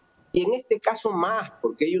embajadores. Y en este caso más,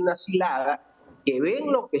 porque hay una cilada que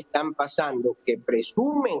ven lo que están pasando, que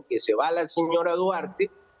presumen que se va la señora Duarte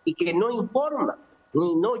y que no informan,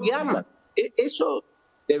 ni no llaman. Eso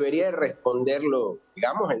debería responderlo,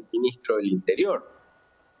 digamos, el ministro del Interior.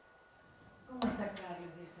 ¿Cómo está, Carlos?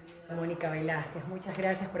 Mónica Velázquez, muchas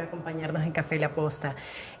gracias por acompañarnos en Café La Posta.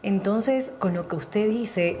 Entonces, con lo que usted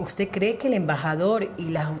dice, ¿usted cree que el embajador y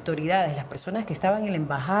las autoridades, las personas que estaban en la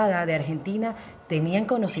embajada de Argentina, tenían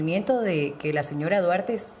conocimiento de que la señora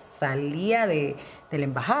Duarte salía de la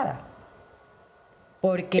embajada?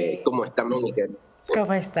 Porque... ¿Cómo está, Mónica?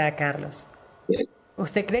 ¿Cómo está, Carlos? Bien.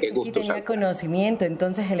 ¿Usted cree que sí tenía conocimiento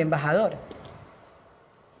entonces el embajador?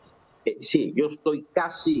 Sí, yo estoy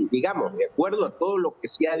casi, digamos, de acuerdo a todo lo que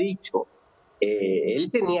se ha dicho, él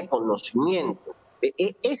tenía conocimiento.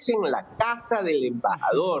 Es en la casa del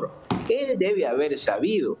embajador, él debe haber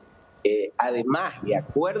sabido. Además, de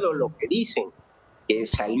acuerdo a lo que dicen,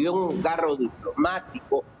 salió en un carro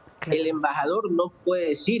diplomático, Claro. El embajador no puede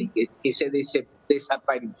decir que se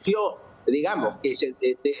desapareció, digamos, que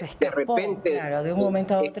escapó, de repente claro, de un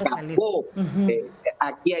momento a otro salió.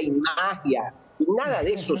 Aquí hay magia, nada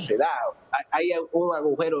de eso se da. Hay un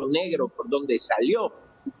agujero negro por donde salió.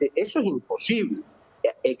 Eso es imposible.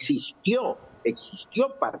 Existió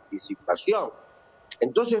participación.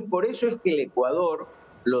 Entonces, por eso es que el Ecuador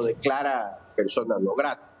lo declara persona no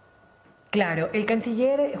grata. Claro, el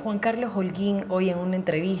canciller Juan Carlos Holguín hoy en una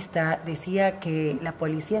entrevista decía que la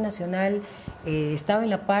Policía Nacional estaba en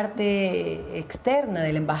la parte externa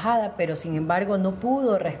de la embajada, pero sin embargo no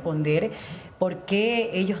pudo responder por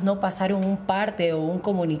qué ellos no pasaron un parte o un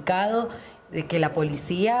comunicado de que la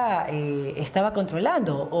policía estaba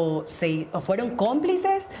controlando, o fueron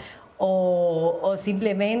cómplices o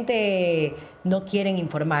simplemente no quieren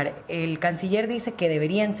informar. El canciller dice que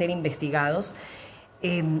deberían ser investigados.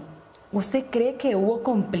 ¿Usted cree que hubo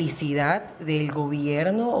complicidad del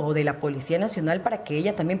gobierno o de la Policía Nacional para que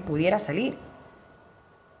ella también pudiera salir?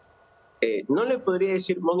 No le podría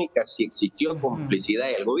decir, Mónica, si existió complicidad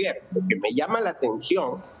del gobierno. Lo que me llama la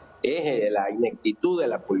atención es la ineptitud de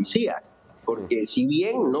la policía, porque si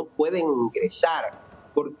bien no pueden ingresar,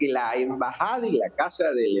 porque la embajada y la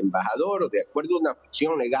casa del embajador, de acuerdo a una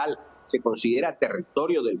ficción legal, se considera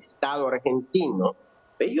territorio del Estado argentino,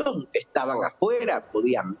 ellos estaban afuera,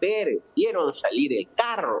 podían ver, vieron salir el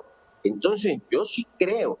carro. Entonces yo sí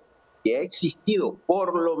creo que ha existido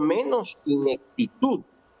por lo menos ineptitud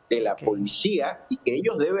de la policía y que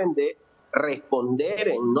ellos deben de responder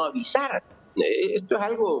en no avisar. Esto es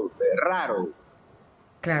algo raro.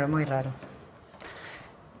 Claro, muy raro.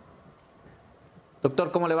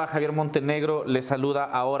 Doctor, ¿cómo le va? Javier Montenegro le saluda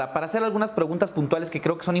ahora para hacer algunas preguntas puntuales que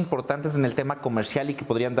creo que son importantes en el tema comercial y que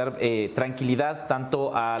podrían dar tranquilidad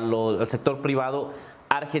tanto al sector privado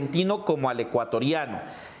argentino como al ecuatoriano.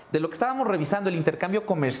 De lo que estábamos revisando, el intercambio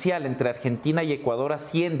comercial entre Argentina y Ecuador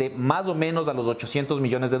asciende más o menos a los $800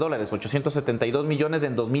 millones, 872 millones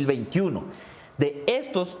en 2021. De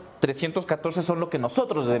estos, 314 son lo que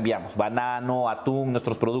nosotros les enviamos, banano, atún,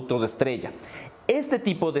 nuestros productos de estrella. Este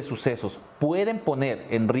tipo de sucesos pueden poner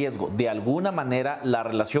en riesgo de alguna manera la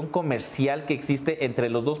relación comercial que existe entre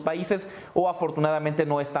los dos países, o afortunadamente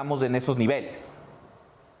no estamos en esos niveles.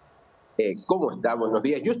 ¿Cómo está? Buenos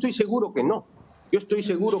días. Yo estoy seguro que no.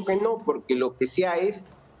 Porque lo que se ha es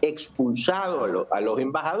expulsado a los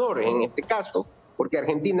embajadores en este caso, porque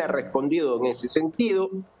Argentina ha respondido en ese sentido,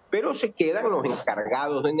 pero se quedan los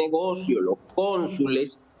encargados de negocio, los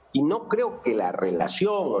cónsules, y no creo que la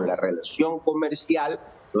relación comercial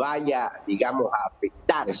vaya, digamos, a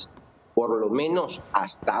afectarse, por lo menos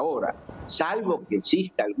hasta ahora, salvo que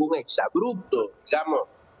exista algún exabrupto, digamos,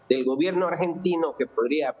 del gobierno argentino que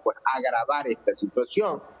podría, pues, agravar esta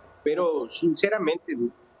situación, pero sinceramente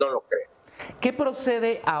no lo creo. ¿Qué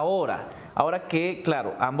procede ahora? Ahora que,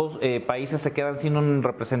 claro, ambos países se quedan sin un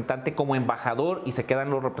representante como embajador y se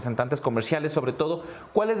quedan los representantes comerciales, sobre todo,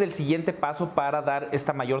 ¿cuál es el siguiente paso para dar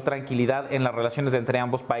esta mayor tranquilidad en las relaciones entre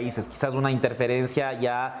ambos países? Quizás una interferencia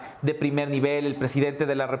ya de primer nivel, el presidente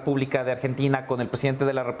de la República de Argentina con el presidente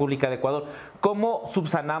de la República de Ecuador. ¿Cómo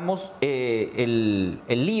subsanamos el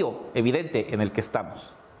lío evidente en el que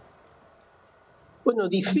estamos? Bueno,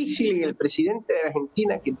 difícil. El presidente de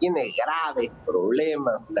Argentina, que tiene graves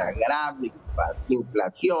problemas, una grave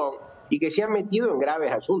inflación y que se ha metido en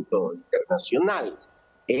graves asuntos internacionales,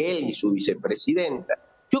 él y su vicepresidenta.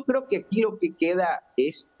 Yo creo que aquí lo que queda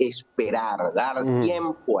es esperar, dar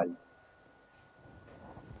tiempo al...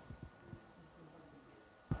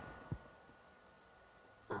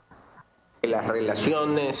 las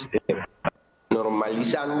relaciones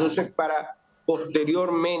normalizándose para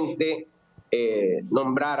posteriormente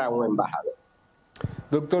nombrar a un embajador.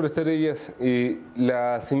 Doctor Estrellas,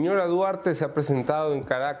 la señora Duarte se ha presentado en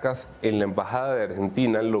Caracas en la Embajada de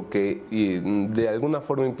Argentina, lo que de alguna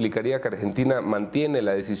forma implicaría que Argentina mantiene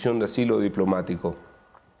la decisión de asilo diplomático.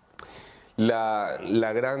 La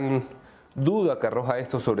gran duda que arroja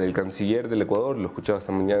esto sobre el canciller del Ecuador, lo escuchaba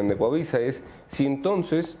esta mañana en Ecuavisa, es si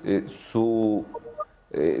entonces su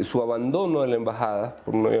abandono de la embajada,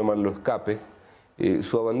 por no llamarlo escape,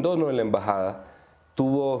 su abandono en la embajada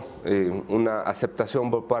tuvo una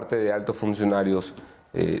aceptación por parte de altos funcionarios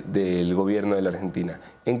del gobierno de la Argentina.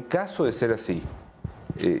 En caso de ser así,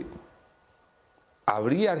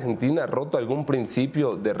 ¿habría Argentina roto algún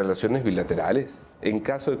principio de relaciones bilaterales? En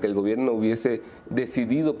caso de que el gobierno hubiese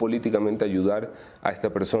decidido políticamente ayudar a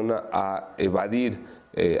esta persona a evadir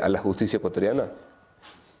a la justicia ecuatoriana.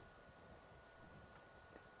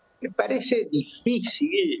 Me parece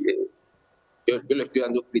difícil. Yo le estoy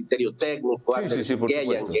dando un criterio técnico antes de que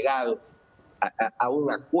hayan llegado a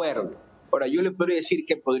un acuerdo. Ahora, yo le podría decir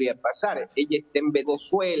qué podría pasar. Ella está en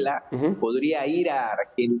Venezuela, podría ir a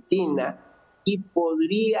Argentina y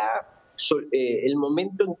podría, el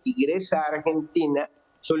momento en que ingresa a Argentina,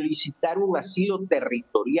 solicitar un asilo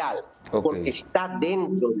territorial, porque está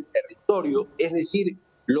dentro del territorio, es decir,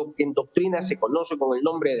 lo que en doctrina se conoce con el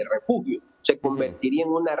nombre de refugio, se convertiría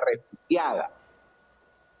en una refugiada.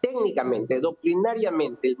 Técnicamente,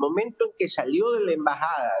 doctrinariamente, el momento en que salió de la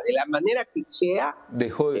embajada, de la manera que sea,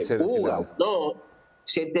 dejó de ser fuga, no,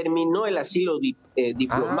 se terminó el asilo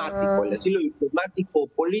diplomático. El asilo diplomático o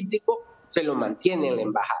político se lo mantiene en la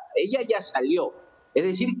embajada. Ella ya salió. Es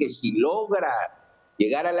decir, que si logra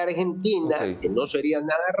llegar a la Argentina, que no sería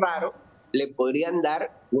nada raro, le podrían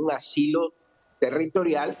dar un asilo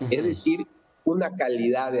territorial, es decir, una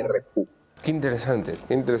calidad de refugio. Qué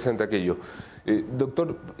interesante aquello.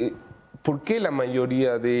 Doctor, ¿por qué la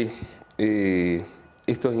mayoría de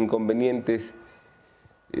estos inconvenientes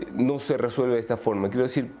no se resuelve de esta forma? Quiero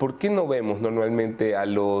decir, ¿por qué no vemos normalmente a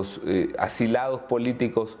los asilados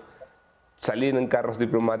políticos salir en carros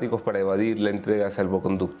diplomáticos para evadir la entrega de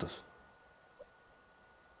salvoconductos?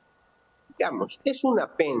 Digamos, es una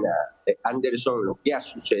pena, Anderson, lo que ha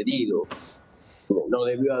sucedido. No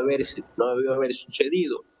debió haber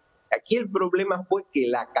sucedido. Aquí el problema fue que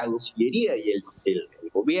la Cancillería y el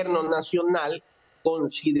gobierno nacional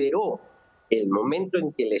consideró el momento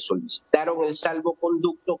en que le solicitaron el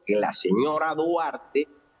salvoconducto que la señora Duarte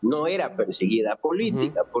no era perseguida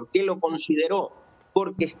política. ¿Por qué lo consideró?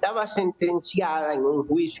 Porque estaba sentenciada en un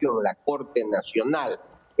juicio en la Corte Nacional.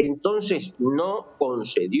 Entonces no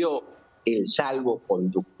concedió el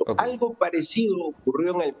salvoconducto. Algo parecido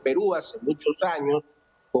ocurrió en el Perú hace muchos años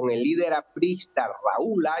con el líder aprista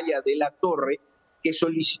Raúl Haya de la Torre, que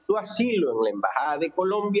solicitó asilo en la Embajada de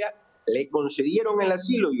Colombia, le concedieron el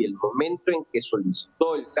asilo y el momento en que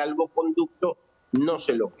solicitó el salvoconducto no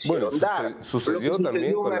se lo quisieron dar. Sucedió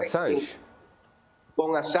también con Assange.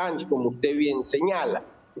 Con Assange, como usted bien señala.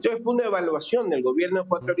 Entonces fue una evaluación del gobierno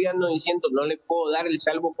ecuatoriano diciendo no le puedo dar el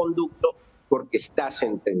salvoconducto porque está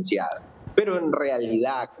sentenciada. Pero en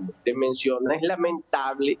realidad, como usted menciona, es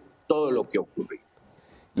lamentable todo lo que ocurrió.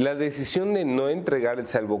 La decisión de no entregar el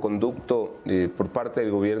salvoconducto por parte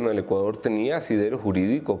del gobierno del Ecuador tenía asidero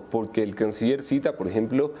jurídico, porque el canciller cita, por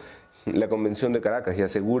ejemplo, la Convención de Caracas y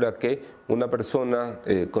asegura que una persona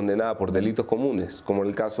condenada por delitos comunes, como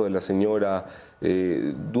el caso de la señora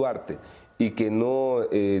Duarte, y que no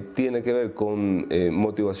tiene que ver con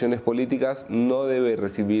motivaciones políticas, no debe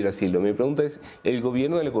recibir asilo. Mi pregunta es, ¿el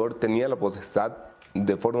gobierno del Ecuador tenía la potestad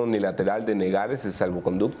de forma unilateral de negar ese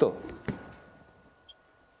salvoconducto?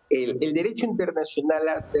 El derecho internacional,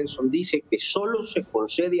 Anderson, dice que solo se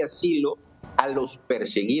concede asilo a los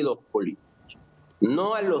perseguidos políticos,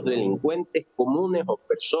 no a los delincuentes comunes o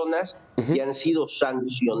personas que han sido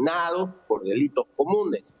sancionados por delitos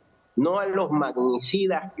comunes, no a los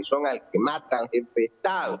magnicidas, que son al que mata al jefe de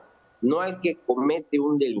Estado, no al que comete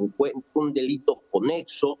un delito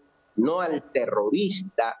conexo, no al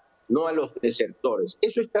terrorista, no a los desertores.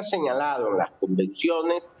 Eso está señalado en las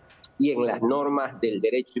convenciones y en las normas del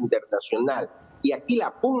derecho internacional. Y aquí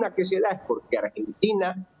la pugna que se da es porque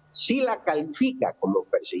Argentina sí la califica como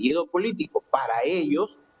perseguido político para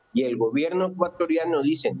ellos, y el gobierno ecuatoriano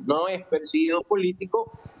dice no es perseguido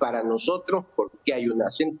político para nosotros porque hay una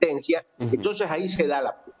sentencia. Entonces ahí se da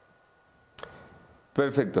la pugna.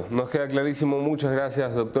 Perfecto, nos queda clarísimo. Muchas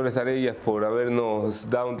gracias, doctor Estarellas, por habernos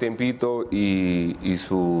dado un tiempito y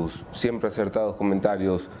sus siempre acertados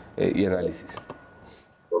comentarios y análisis.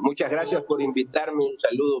 Muchas gracias por invitarme. Un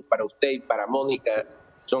saludo para usted y para Mónica.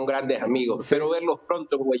 Son grandes amigos. Espero verlos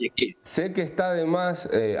pronto en Guayaquil. Sé que está además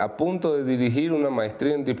a punto de dirigir una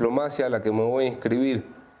maestría en diplomacia a la que me voy a inscribir.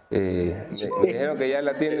 Me dijeron que ya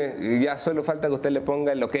la tiene, ya solo falta que usted le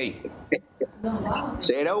ponga el ok.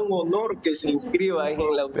 Será un honor que se inscriba en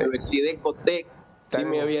la Universidad de Cotec. Sí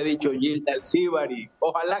me había dicho Gilda Alcíbar, y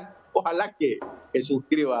ojalá que se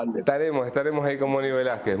inscriba antes. Estaremos ahí con Moni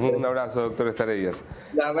Velázquez. Un abrazo, doctor Estarellas.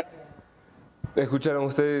 Escucharon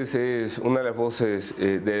ustedes, es una de las voces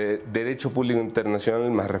de Derecho Público Internacional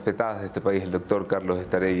más respetadas de este país, el doctor Carlos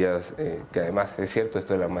Estarellas, que además es cierto,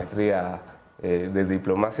 esto de la maestría de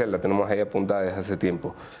diplomacia la tenemos ahí apuntada desde hace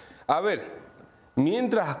tiempo. A ver,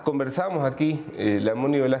 mientras conversamos aquí, la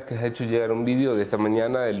Moni Velázquez ha hecho llegar un vídeo de esta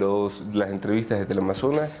mañana de las entrevistas de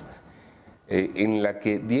Teleamazonas, en la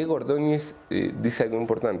que Diego Ordóñez dice algo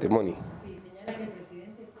importante. Moni. Sí, señala que el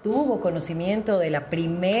presidente tuvo conocimiento de la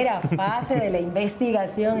primera fase de la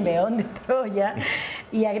investigación León de Troya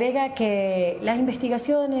Y agrega que las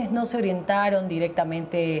investigaciones no se orientaron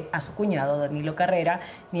directamente a su cuñado, Danilo Carrera,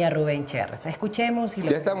 ni a Rubén Cherres. Escuchemos. Y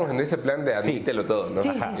ya estamos en ese plan de admítelo todo, ¿no? Sí,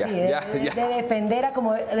 de defender a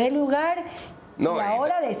como de lugar. No, y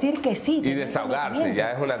ahora decir que sí. Y desahogarse,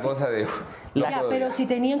 ya es una cosa de... pero si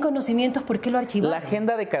tenían conocimientos, ¿por qué lo archivaron? La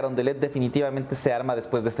agenda de Carondelet definitivamente se arma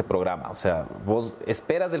después de este programa. O sea, vos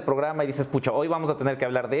esperas del programa y dices, pucha, hoy vamos a tener que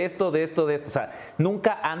hablar de esto, de esto, de esto. O sea,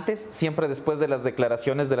 nunca antes, siempre después de las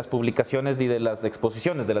declaraciones, de las publicaciones y de las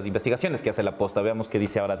exposiciones, de las investigaciones que hace la Posta. Veamos qué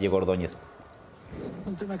dice ahora Diego Ordóñez.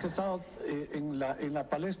 Un tema que ha estado en la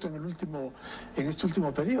palestra en este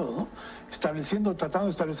último periodo, ¿no? Tratando de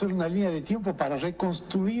establecer una línea de tiempo para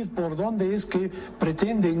reconstruir por dónde es que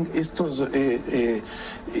pretenden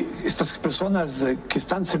estas personas que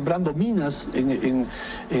están sembrando minas en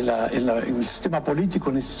el sistema político,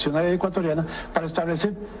 institucional ecuatoriano, para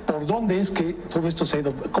establecer por dónde es que todo esto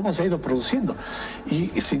cómo se ha ido produciendo.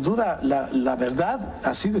 Y sin duda la verdad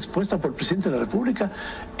ha sido expuesta por el presidente de la República.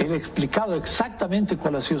 Él ha explicado exactamente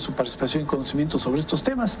cuál ha sido su participación y conocimiento sobre estos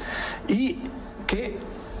temas, y que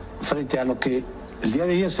frente a lo que el día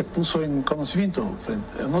de ayer se puso en conocimiento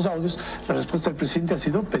frente a unos audios, la respuesta del presidente ha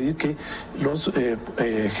sido pedir que los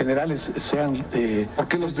generales sean ¿por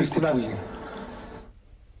qué los destituyen?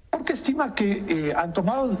 Porque estima que han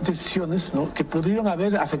tomado decisiones, ¿no?, que pudieron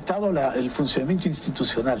haber afectado el funcionamiento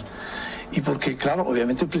institucional. Y porque, claro,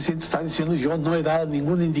 obviamente el presidente está diciendo, yo no he dado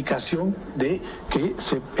ninguna indicación de que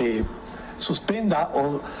se suspenda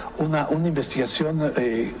una investigación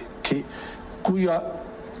de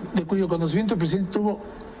cuyo conocimiento el presidente tuvo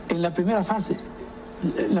en la primera fase.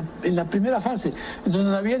 En la primera fase, donde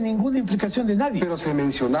no había ninguna implicación de nadie. Pero se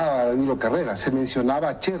mencionaba a Danilo Carrera, se mencionaba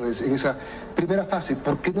a Cherres en esa primera fase.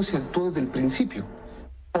 ¿Por qué no se actuó desde el principio?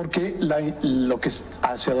 Porque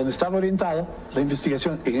hacia donde estaba orientado la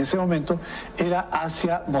investigación en ese momento era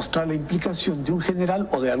hacia mostrar la implicación de un general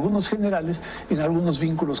o de algunos generales en algunos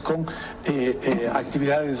vínculos con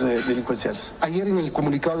actividades delincuenciales. Ayer en el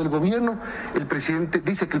comunicado del gobierno, el presidente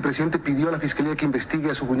dice que el presidente pidió a la Fiscalía que investigue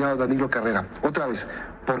a su cuñado Danilo Carrera. Otra vez,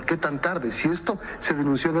 ¿por qué tan tarde? Si esto se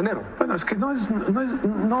denunció en enero. Bueno, es que no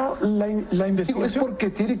la investigación... Es porque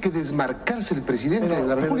tiene que desmarcarse el presidente de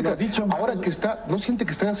la República. Ahora que está, ¿no siente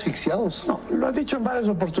que están asfixiados? No, lo ha dicho en varias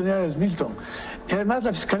oportunidades Milton. Y además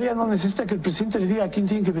la Fiscalía no necesita que el presidente le diga a quién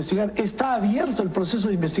tiene que investigar. Está abierto el proceso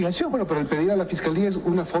de investigación. Bueno, pero el pedir a la Fiscalía es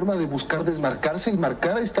una forma de buscar desmarcarse y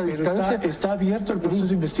marcar esta distancia. Está abierto el proceso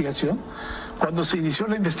de investigación. Cuando se inició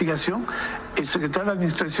la investigación, el secretario de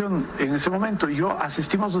Administración en ese momento y yo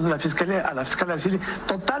asistimos donde a la Fiscalía a decirle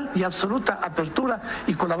total y absoluta apertura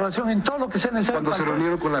y colaboración en todo lo que sea necesario. Cuando se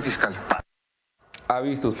reunieron con la fiscal. ¿Ha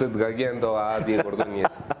visto usted gagueando a Diego Ordóñez?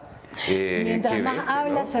 Mientras más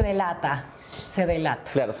habla, se delata. Se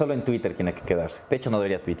delata. Claro, solo en Twitter tiene que quedarse. De hecho, no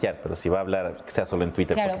debería tuitear, pero si va a hablar, que sea solo en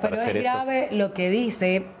Twitter. Claro, pero es grave lo que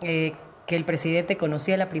dice que el presidente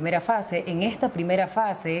conocía la primera fase. En esta primera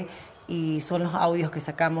fase, y son los audios que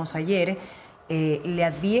sacamos ayer, le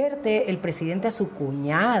advierte el presidente a su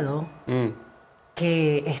cuñado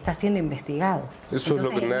que está siendo investigado. Eso entonces,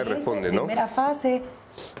 es lo que nadie responde, ¿no? En primera fase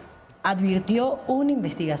advirtió una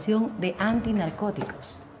investigación de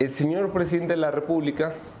antinarcóticos. El señor presidente de la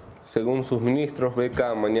República, según sus ministros, ve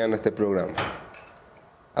cada mañana este programa.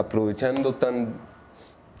 Aprovechando tan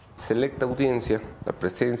selecta audiencia, la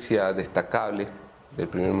presencia destacable del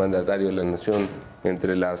primer mandatario de la Nación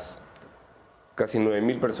entre las casi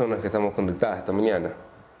 9.000 personas que estamos conectadas esta mañana,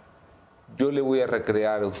 yo le voy a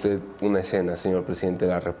recrear a usted una escena, señor presidente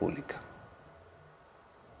de la República.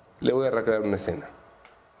 Le voy a recrear una escena.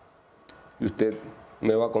 Y usted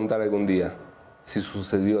me va a contar algún día si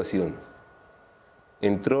sucedió así o no.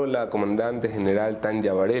 Entró la comandante general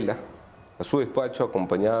Tanya Varela a su despacho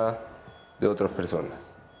acompañada de otras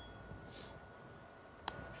personas.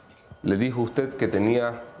 Le dijo usted que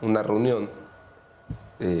tenía una reunión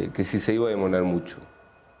que si se iba a demorar mucho.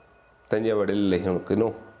 Tanya Varela le dijo que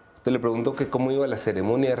no. Usted le preguntó que cómo iba la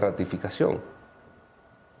ceremonia de ratificación.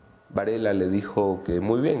 Varela le dijo que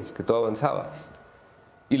muy bien, que todo avanzaba.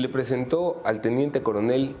 Y le presentó al teniente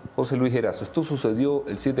coronel José Luis Erazo. Esto sucedió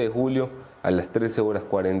el 7 de julio a las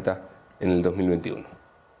 13:40 en el 2021.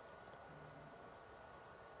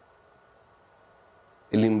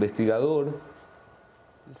 El investigador,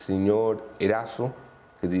 el señor Erazo,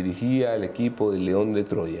 que dirigía el equipo de León de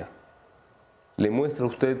Troya, le muestra a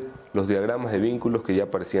usted los diagramas de vínculos que ya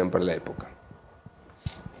aparecían para la época,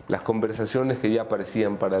 las conversaciones que ya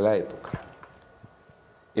aparecían para la época,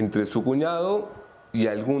 entre su cuñado y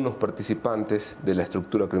algunos participantes de la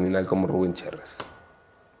estructura criminal como Rubén Cherres.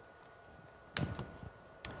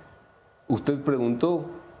 Usted preguntó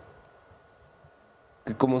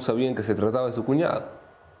que cómo sabían que se trataba de su cuñado.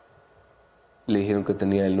 Le dijeron que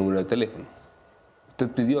tenía el número de teléfono. Usted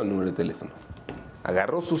pidió el número de teléfono.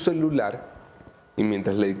 Agarró su celular y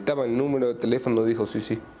mientras le dictaba el número de teléfono dijo, sí,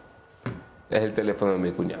 sí, es el teléfono de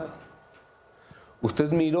mi cuñado.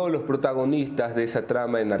 Usted miró los protagonistas de esa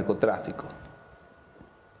trama de narcotráfico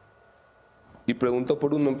y preguntó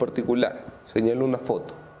por uno en particular. Señaló una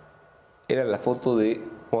foto. Era la foto de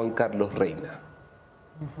Juan Carlos Reina.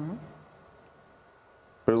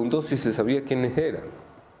 Preguntó si se sabía quiénes eran.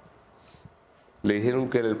 Le dijeron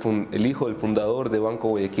que era el hijo del fundador de Banco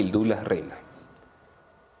Guayaquil, Douglas Reina.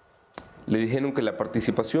 Le dijeron que la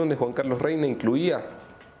participación de Juan Carlos Reina incluía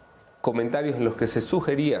comentarios en los que se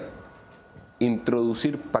sugería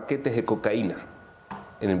introducir paquetes de cocaína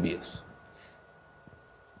en envíos.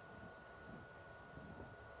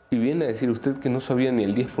 Y viene a decir usted que no sabía ni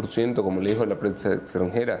el 10%, como le dijo a la prensa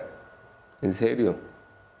extranjera. ¿En serio?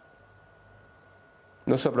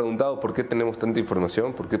 ¿No se ha preguntado por qué tenemos tanta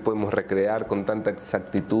información? ¿Por qué podemos recrear con tanta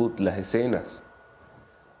exactitud las escenas?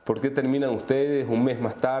 ¿Por qué terminan ustedes un mes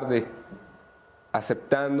más tarde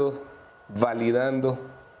aceptando, validando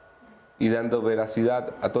y dando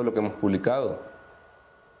veracidad a todo lo que hemos publicado?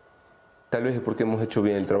 Tal vez es porque hemos hecho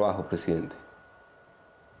bien el trabajo, presidente.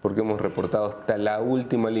 Porque hemos reportado hasta la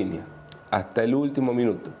última línea, hasta el último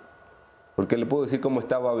minuto. Porque le puedo decir cómo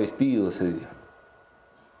estaba vestido ese día.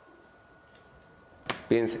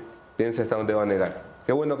 Piense hasta dónde va a negar.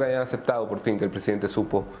 Qué bueno que hayan aceptado por fin que el presidente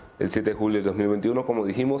supo el 7 de julio de 2021, como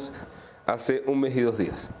dijimos, hace un mes y 2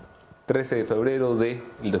 días. 13 de febrero del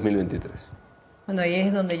 2023. Bueno, ahí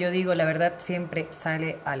es donde yo digo, la verdad siempre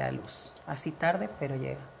sale a la luz. Así tarde, pero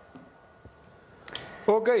llega.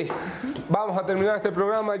 Ok, vamos a terminar este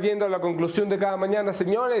programa yendo a la conclusión de cada mañana.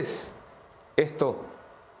 Señores, esto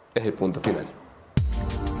es el punto final.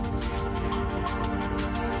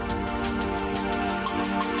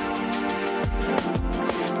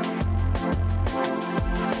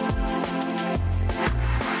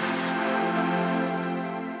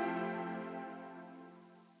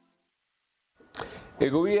 El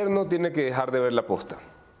gobierno tiene que dejar de ver la posta.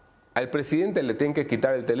 Al presidente le tienen que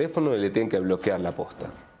quitar el teléfono y le tienen que bloquear la posta.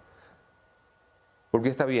 Porque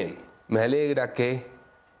está bien, me alegra que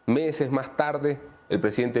meses más tarde el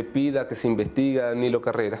presidente pida que se investigue a Danilo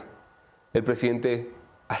Carrera. El presidente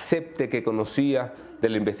acepte que conocía de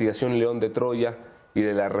la investigación León de Troya y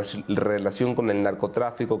de la relación con el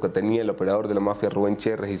narcotráfico que tenía el operador de la mafia Rubén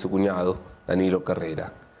Cherres y su cuñado, Danilo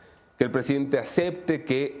Carrera. Que el presidente acepte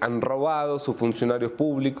que han robado sus funcionarios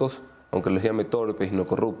públicos, aunque los llame torpes y no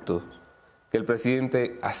corruptos. Que el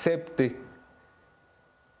presidente acepte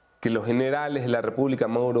que los generales de la República,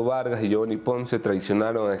 Mauro Vargas y Ponce,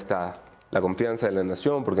 traicionaron hasta la confianza de la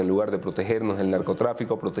nación, porque en lugar de protegernos del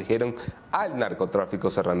narcotráfico, protegieron al narcotráfico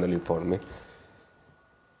cerrando el informe.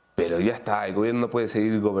 Pero ya está, el gobierno no puede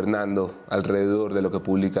seguir gobernando alrededor de lo que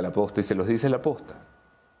publica la posta, y se los dice la posta.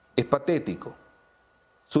 Es patético.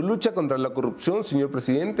 Su lucha contra la corrupción, señor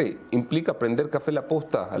presidente, implica prender café La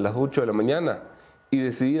Posta a las 8 de la mañana y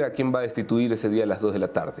decidir a quién va a destituir ese día a las 2 de la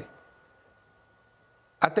tarde.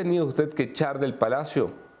 ¿Ha tenido usted que echar del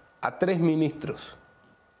palacio a 3 ministros,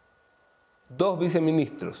 2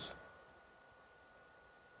 viceministros,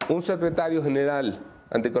 un secretario general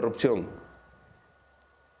anticorrupción,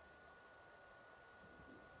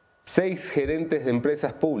 6 gerentes de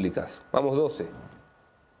empresas públicas, vamos 12,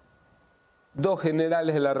 2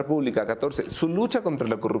 generales de la República, 14. Su lucha contra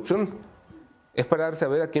la corrupción es pararse a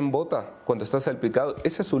ver a quién vota cuando está salpicado.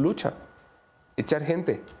 Esa es su lucha, echar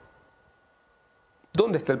gente.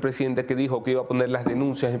 ¿Dónde está el presidente que dijo que iba a poner las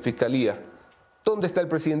denuncias en fiscalía? ¿Dónde está el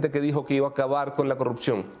presidente que dijo que iba a acabar con la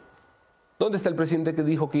corrupción? ¿Dónde está el presidente que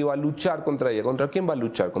dijo que iba a luchar contra ella? ¿Contra quién va a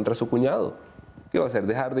luchar? ¿Contra su cuñado? ¿Qué va a hacer?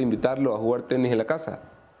 ¿Dejar de invitarlo a jugar tenis en la casa?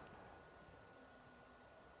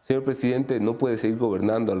 Señor presidente, no puede seguir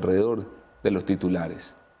gobernando alrededor de los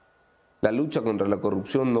titulares. La lucha contra la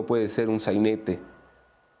corrupción no puede ser un sainete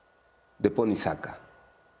de pon y saca.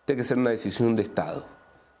 Tiene que ser una decisión de Estado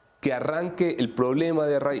que arranque el problema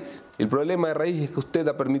de raíz. El problema de raíz es que usted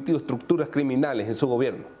ha permitido estructuras criminales en su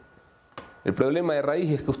gobierno. El problema de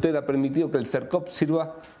raíz es que usted ha permitido que el CERCOP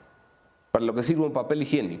sirva para lo que sirve un papel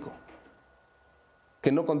higiénico,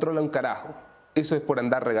 que no controla un carajo. Eso es por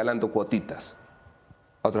andar regalando cuotitas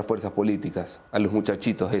a otras fuerzas políticas, a los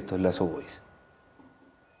muchachitos estos, Lazo Boys.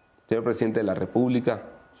 Señor presidente de la República,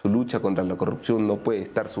 su lucha contra la corrupción no puede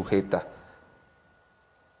estar sujeta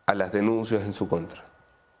a las denuncias en su contra.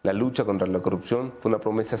 La lucha contra la corrupción fue una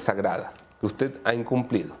promesa sagrada que usted ha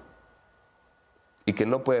incumplido y que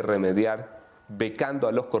no puede remediar becando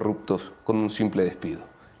a los corruptos con un simple despido.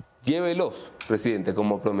 Llévelos, presidente,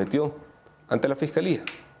 como prometió, ante la Fiscalía.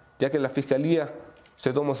 Ya que la Fiscalía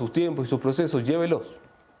se toma sus tiempos y sus procesos, llévelos.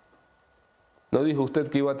 ¿No dijo usted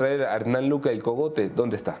que iba a traer a Hernán Luca el cogote?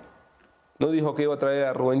 ¿Dónde está? ¿No dijo que iba a traer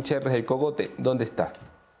a Rubén Cherres el cogote? ¿Dónde está?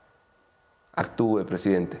 Actúe,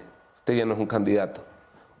 presidente. Usted ya no es un candidato.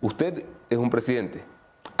 Usted es un presidente.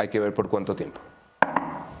 Hay que ver por cuánto tiempo.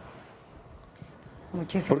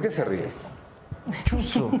 Muchísimas ¿Por qué se ríe? gracias.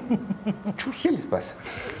 Chuzo. ¿Qué les pasa?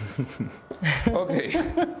 Ok.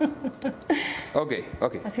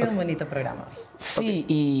 Ha sido un bonito programa. Sí,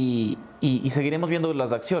 y seguiremos viendo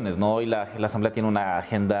las acciones, ¿no? Hoy la Asamblea tiene una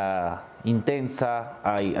agenda intensa,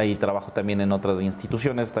 hay trabajo también en otras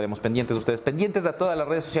instituciones, estaremos pendientes de ustedes, pendientes de todas las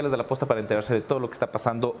redes sociales de La Posta para enterarse de todo lo que está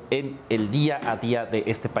pasando en el día a día de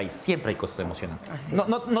este país. Siempre hay cosas emocionantes.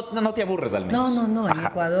 No te aburres al menos. No, en Ajá.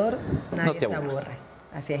 Ecuador nadie se aburres. aburre.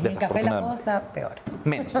 Así es, y en Café La Posta, peor.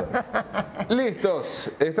 Menos.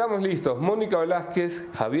 Listos, estamos listos. Mónica Velázquez,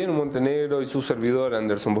 Javier Montenegro y su servidor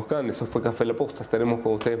Anderson Buscán. Eso fue Café La Posta. Estaremos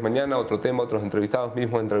con ustedes mañana. Otro tema, otros entrevistados,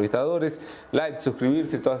 mismos entrevistadores. Like,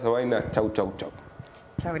 suscribirse, toda esa vaina. Chau, chau, chau.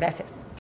 Chao, gracias.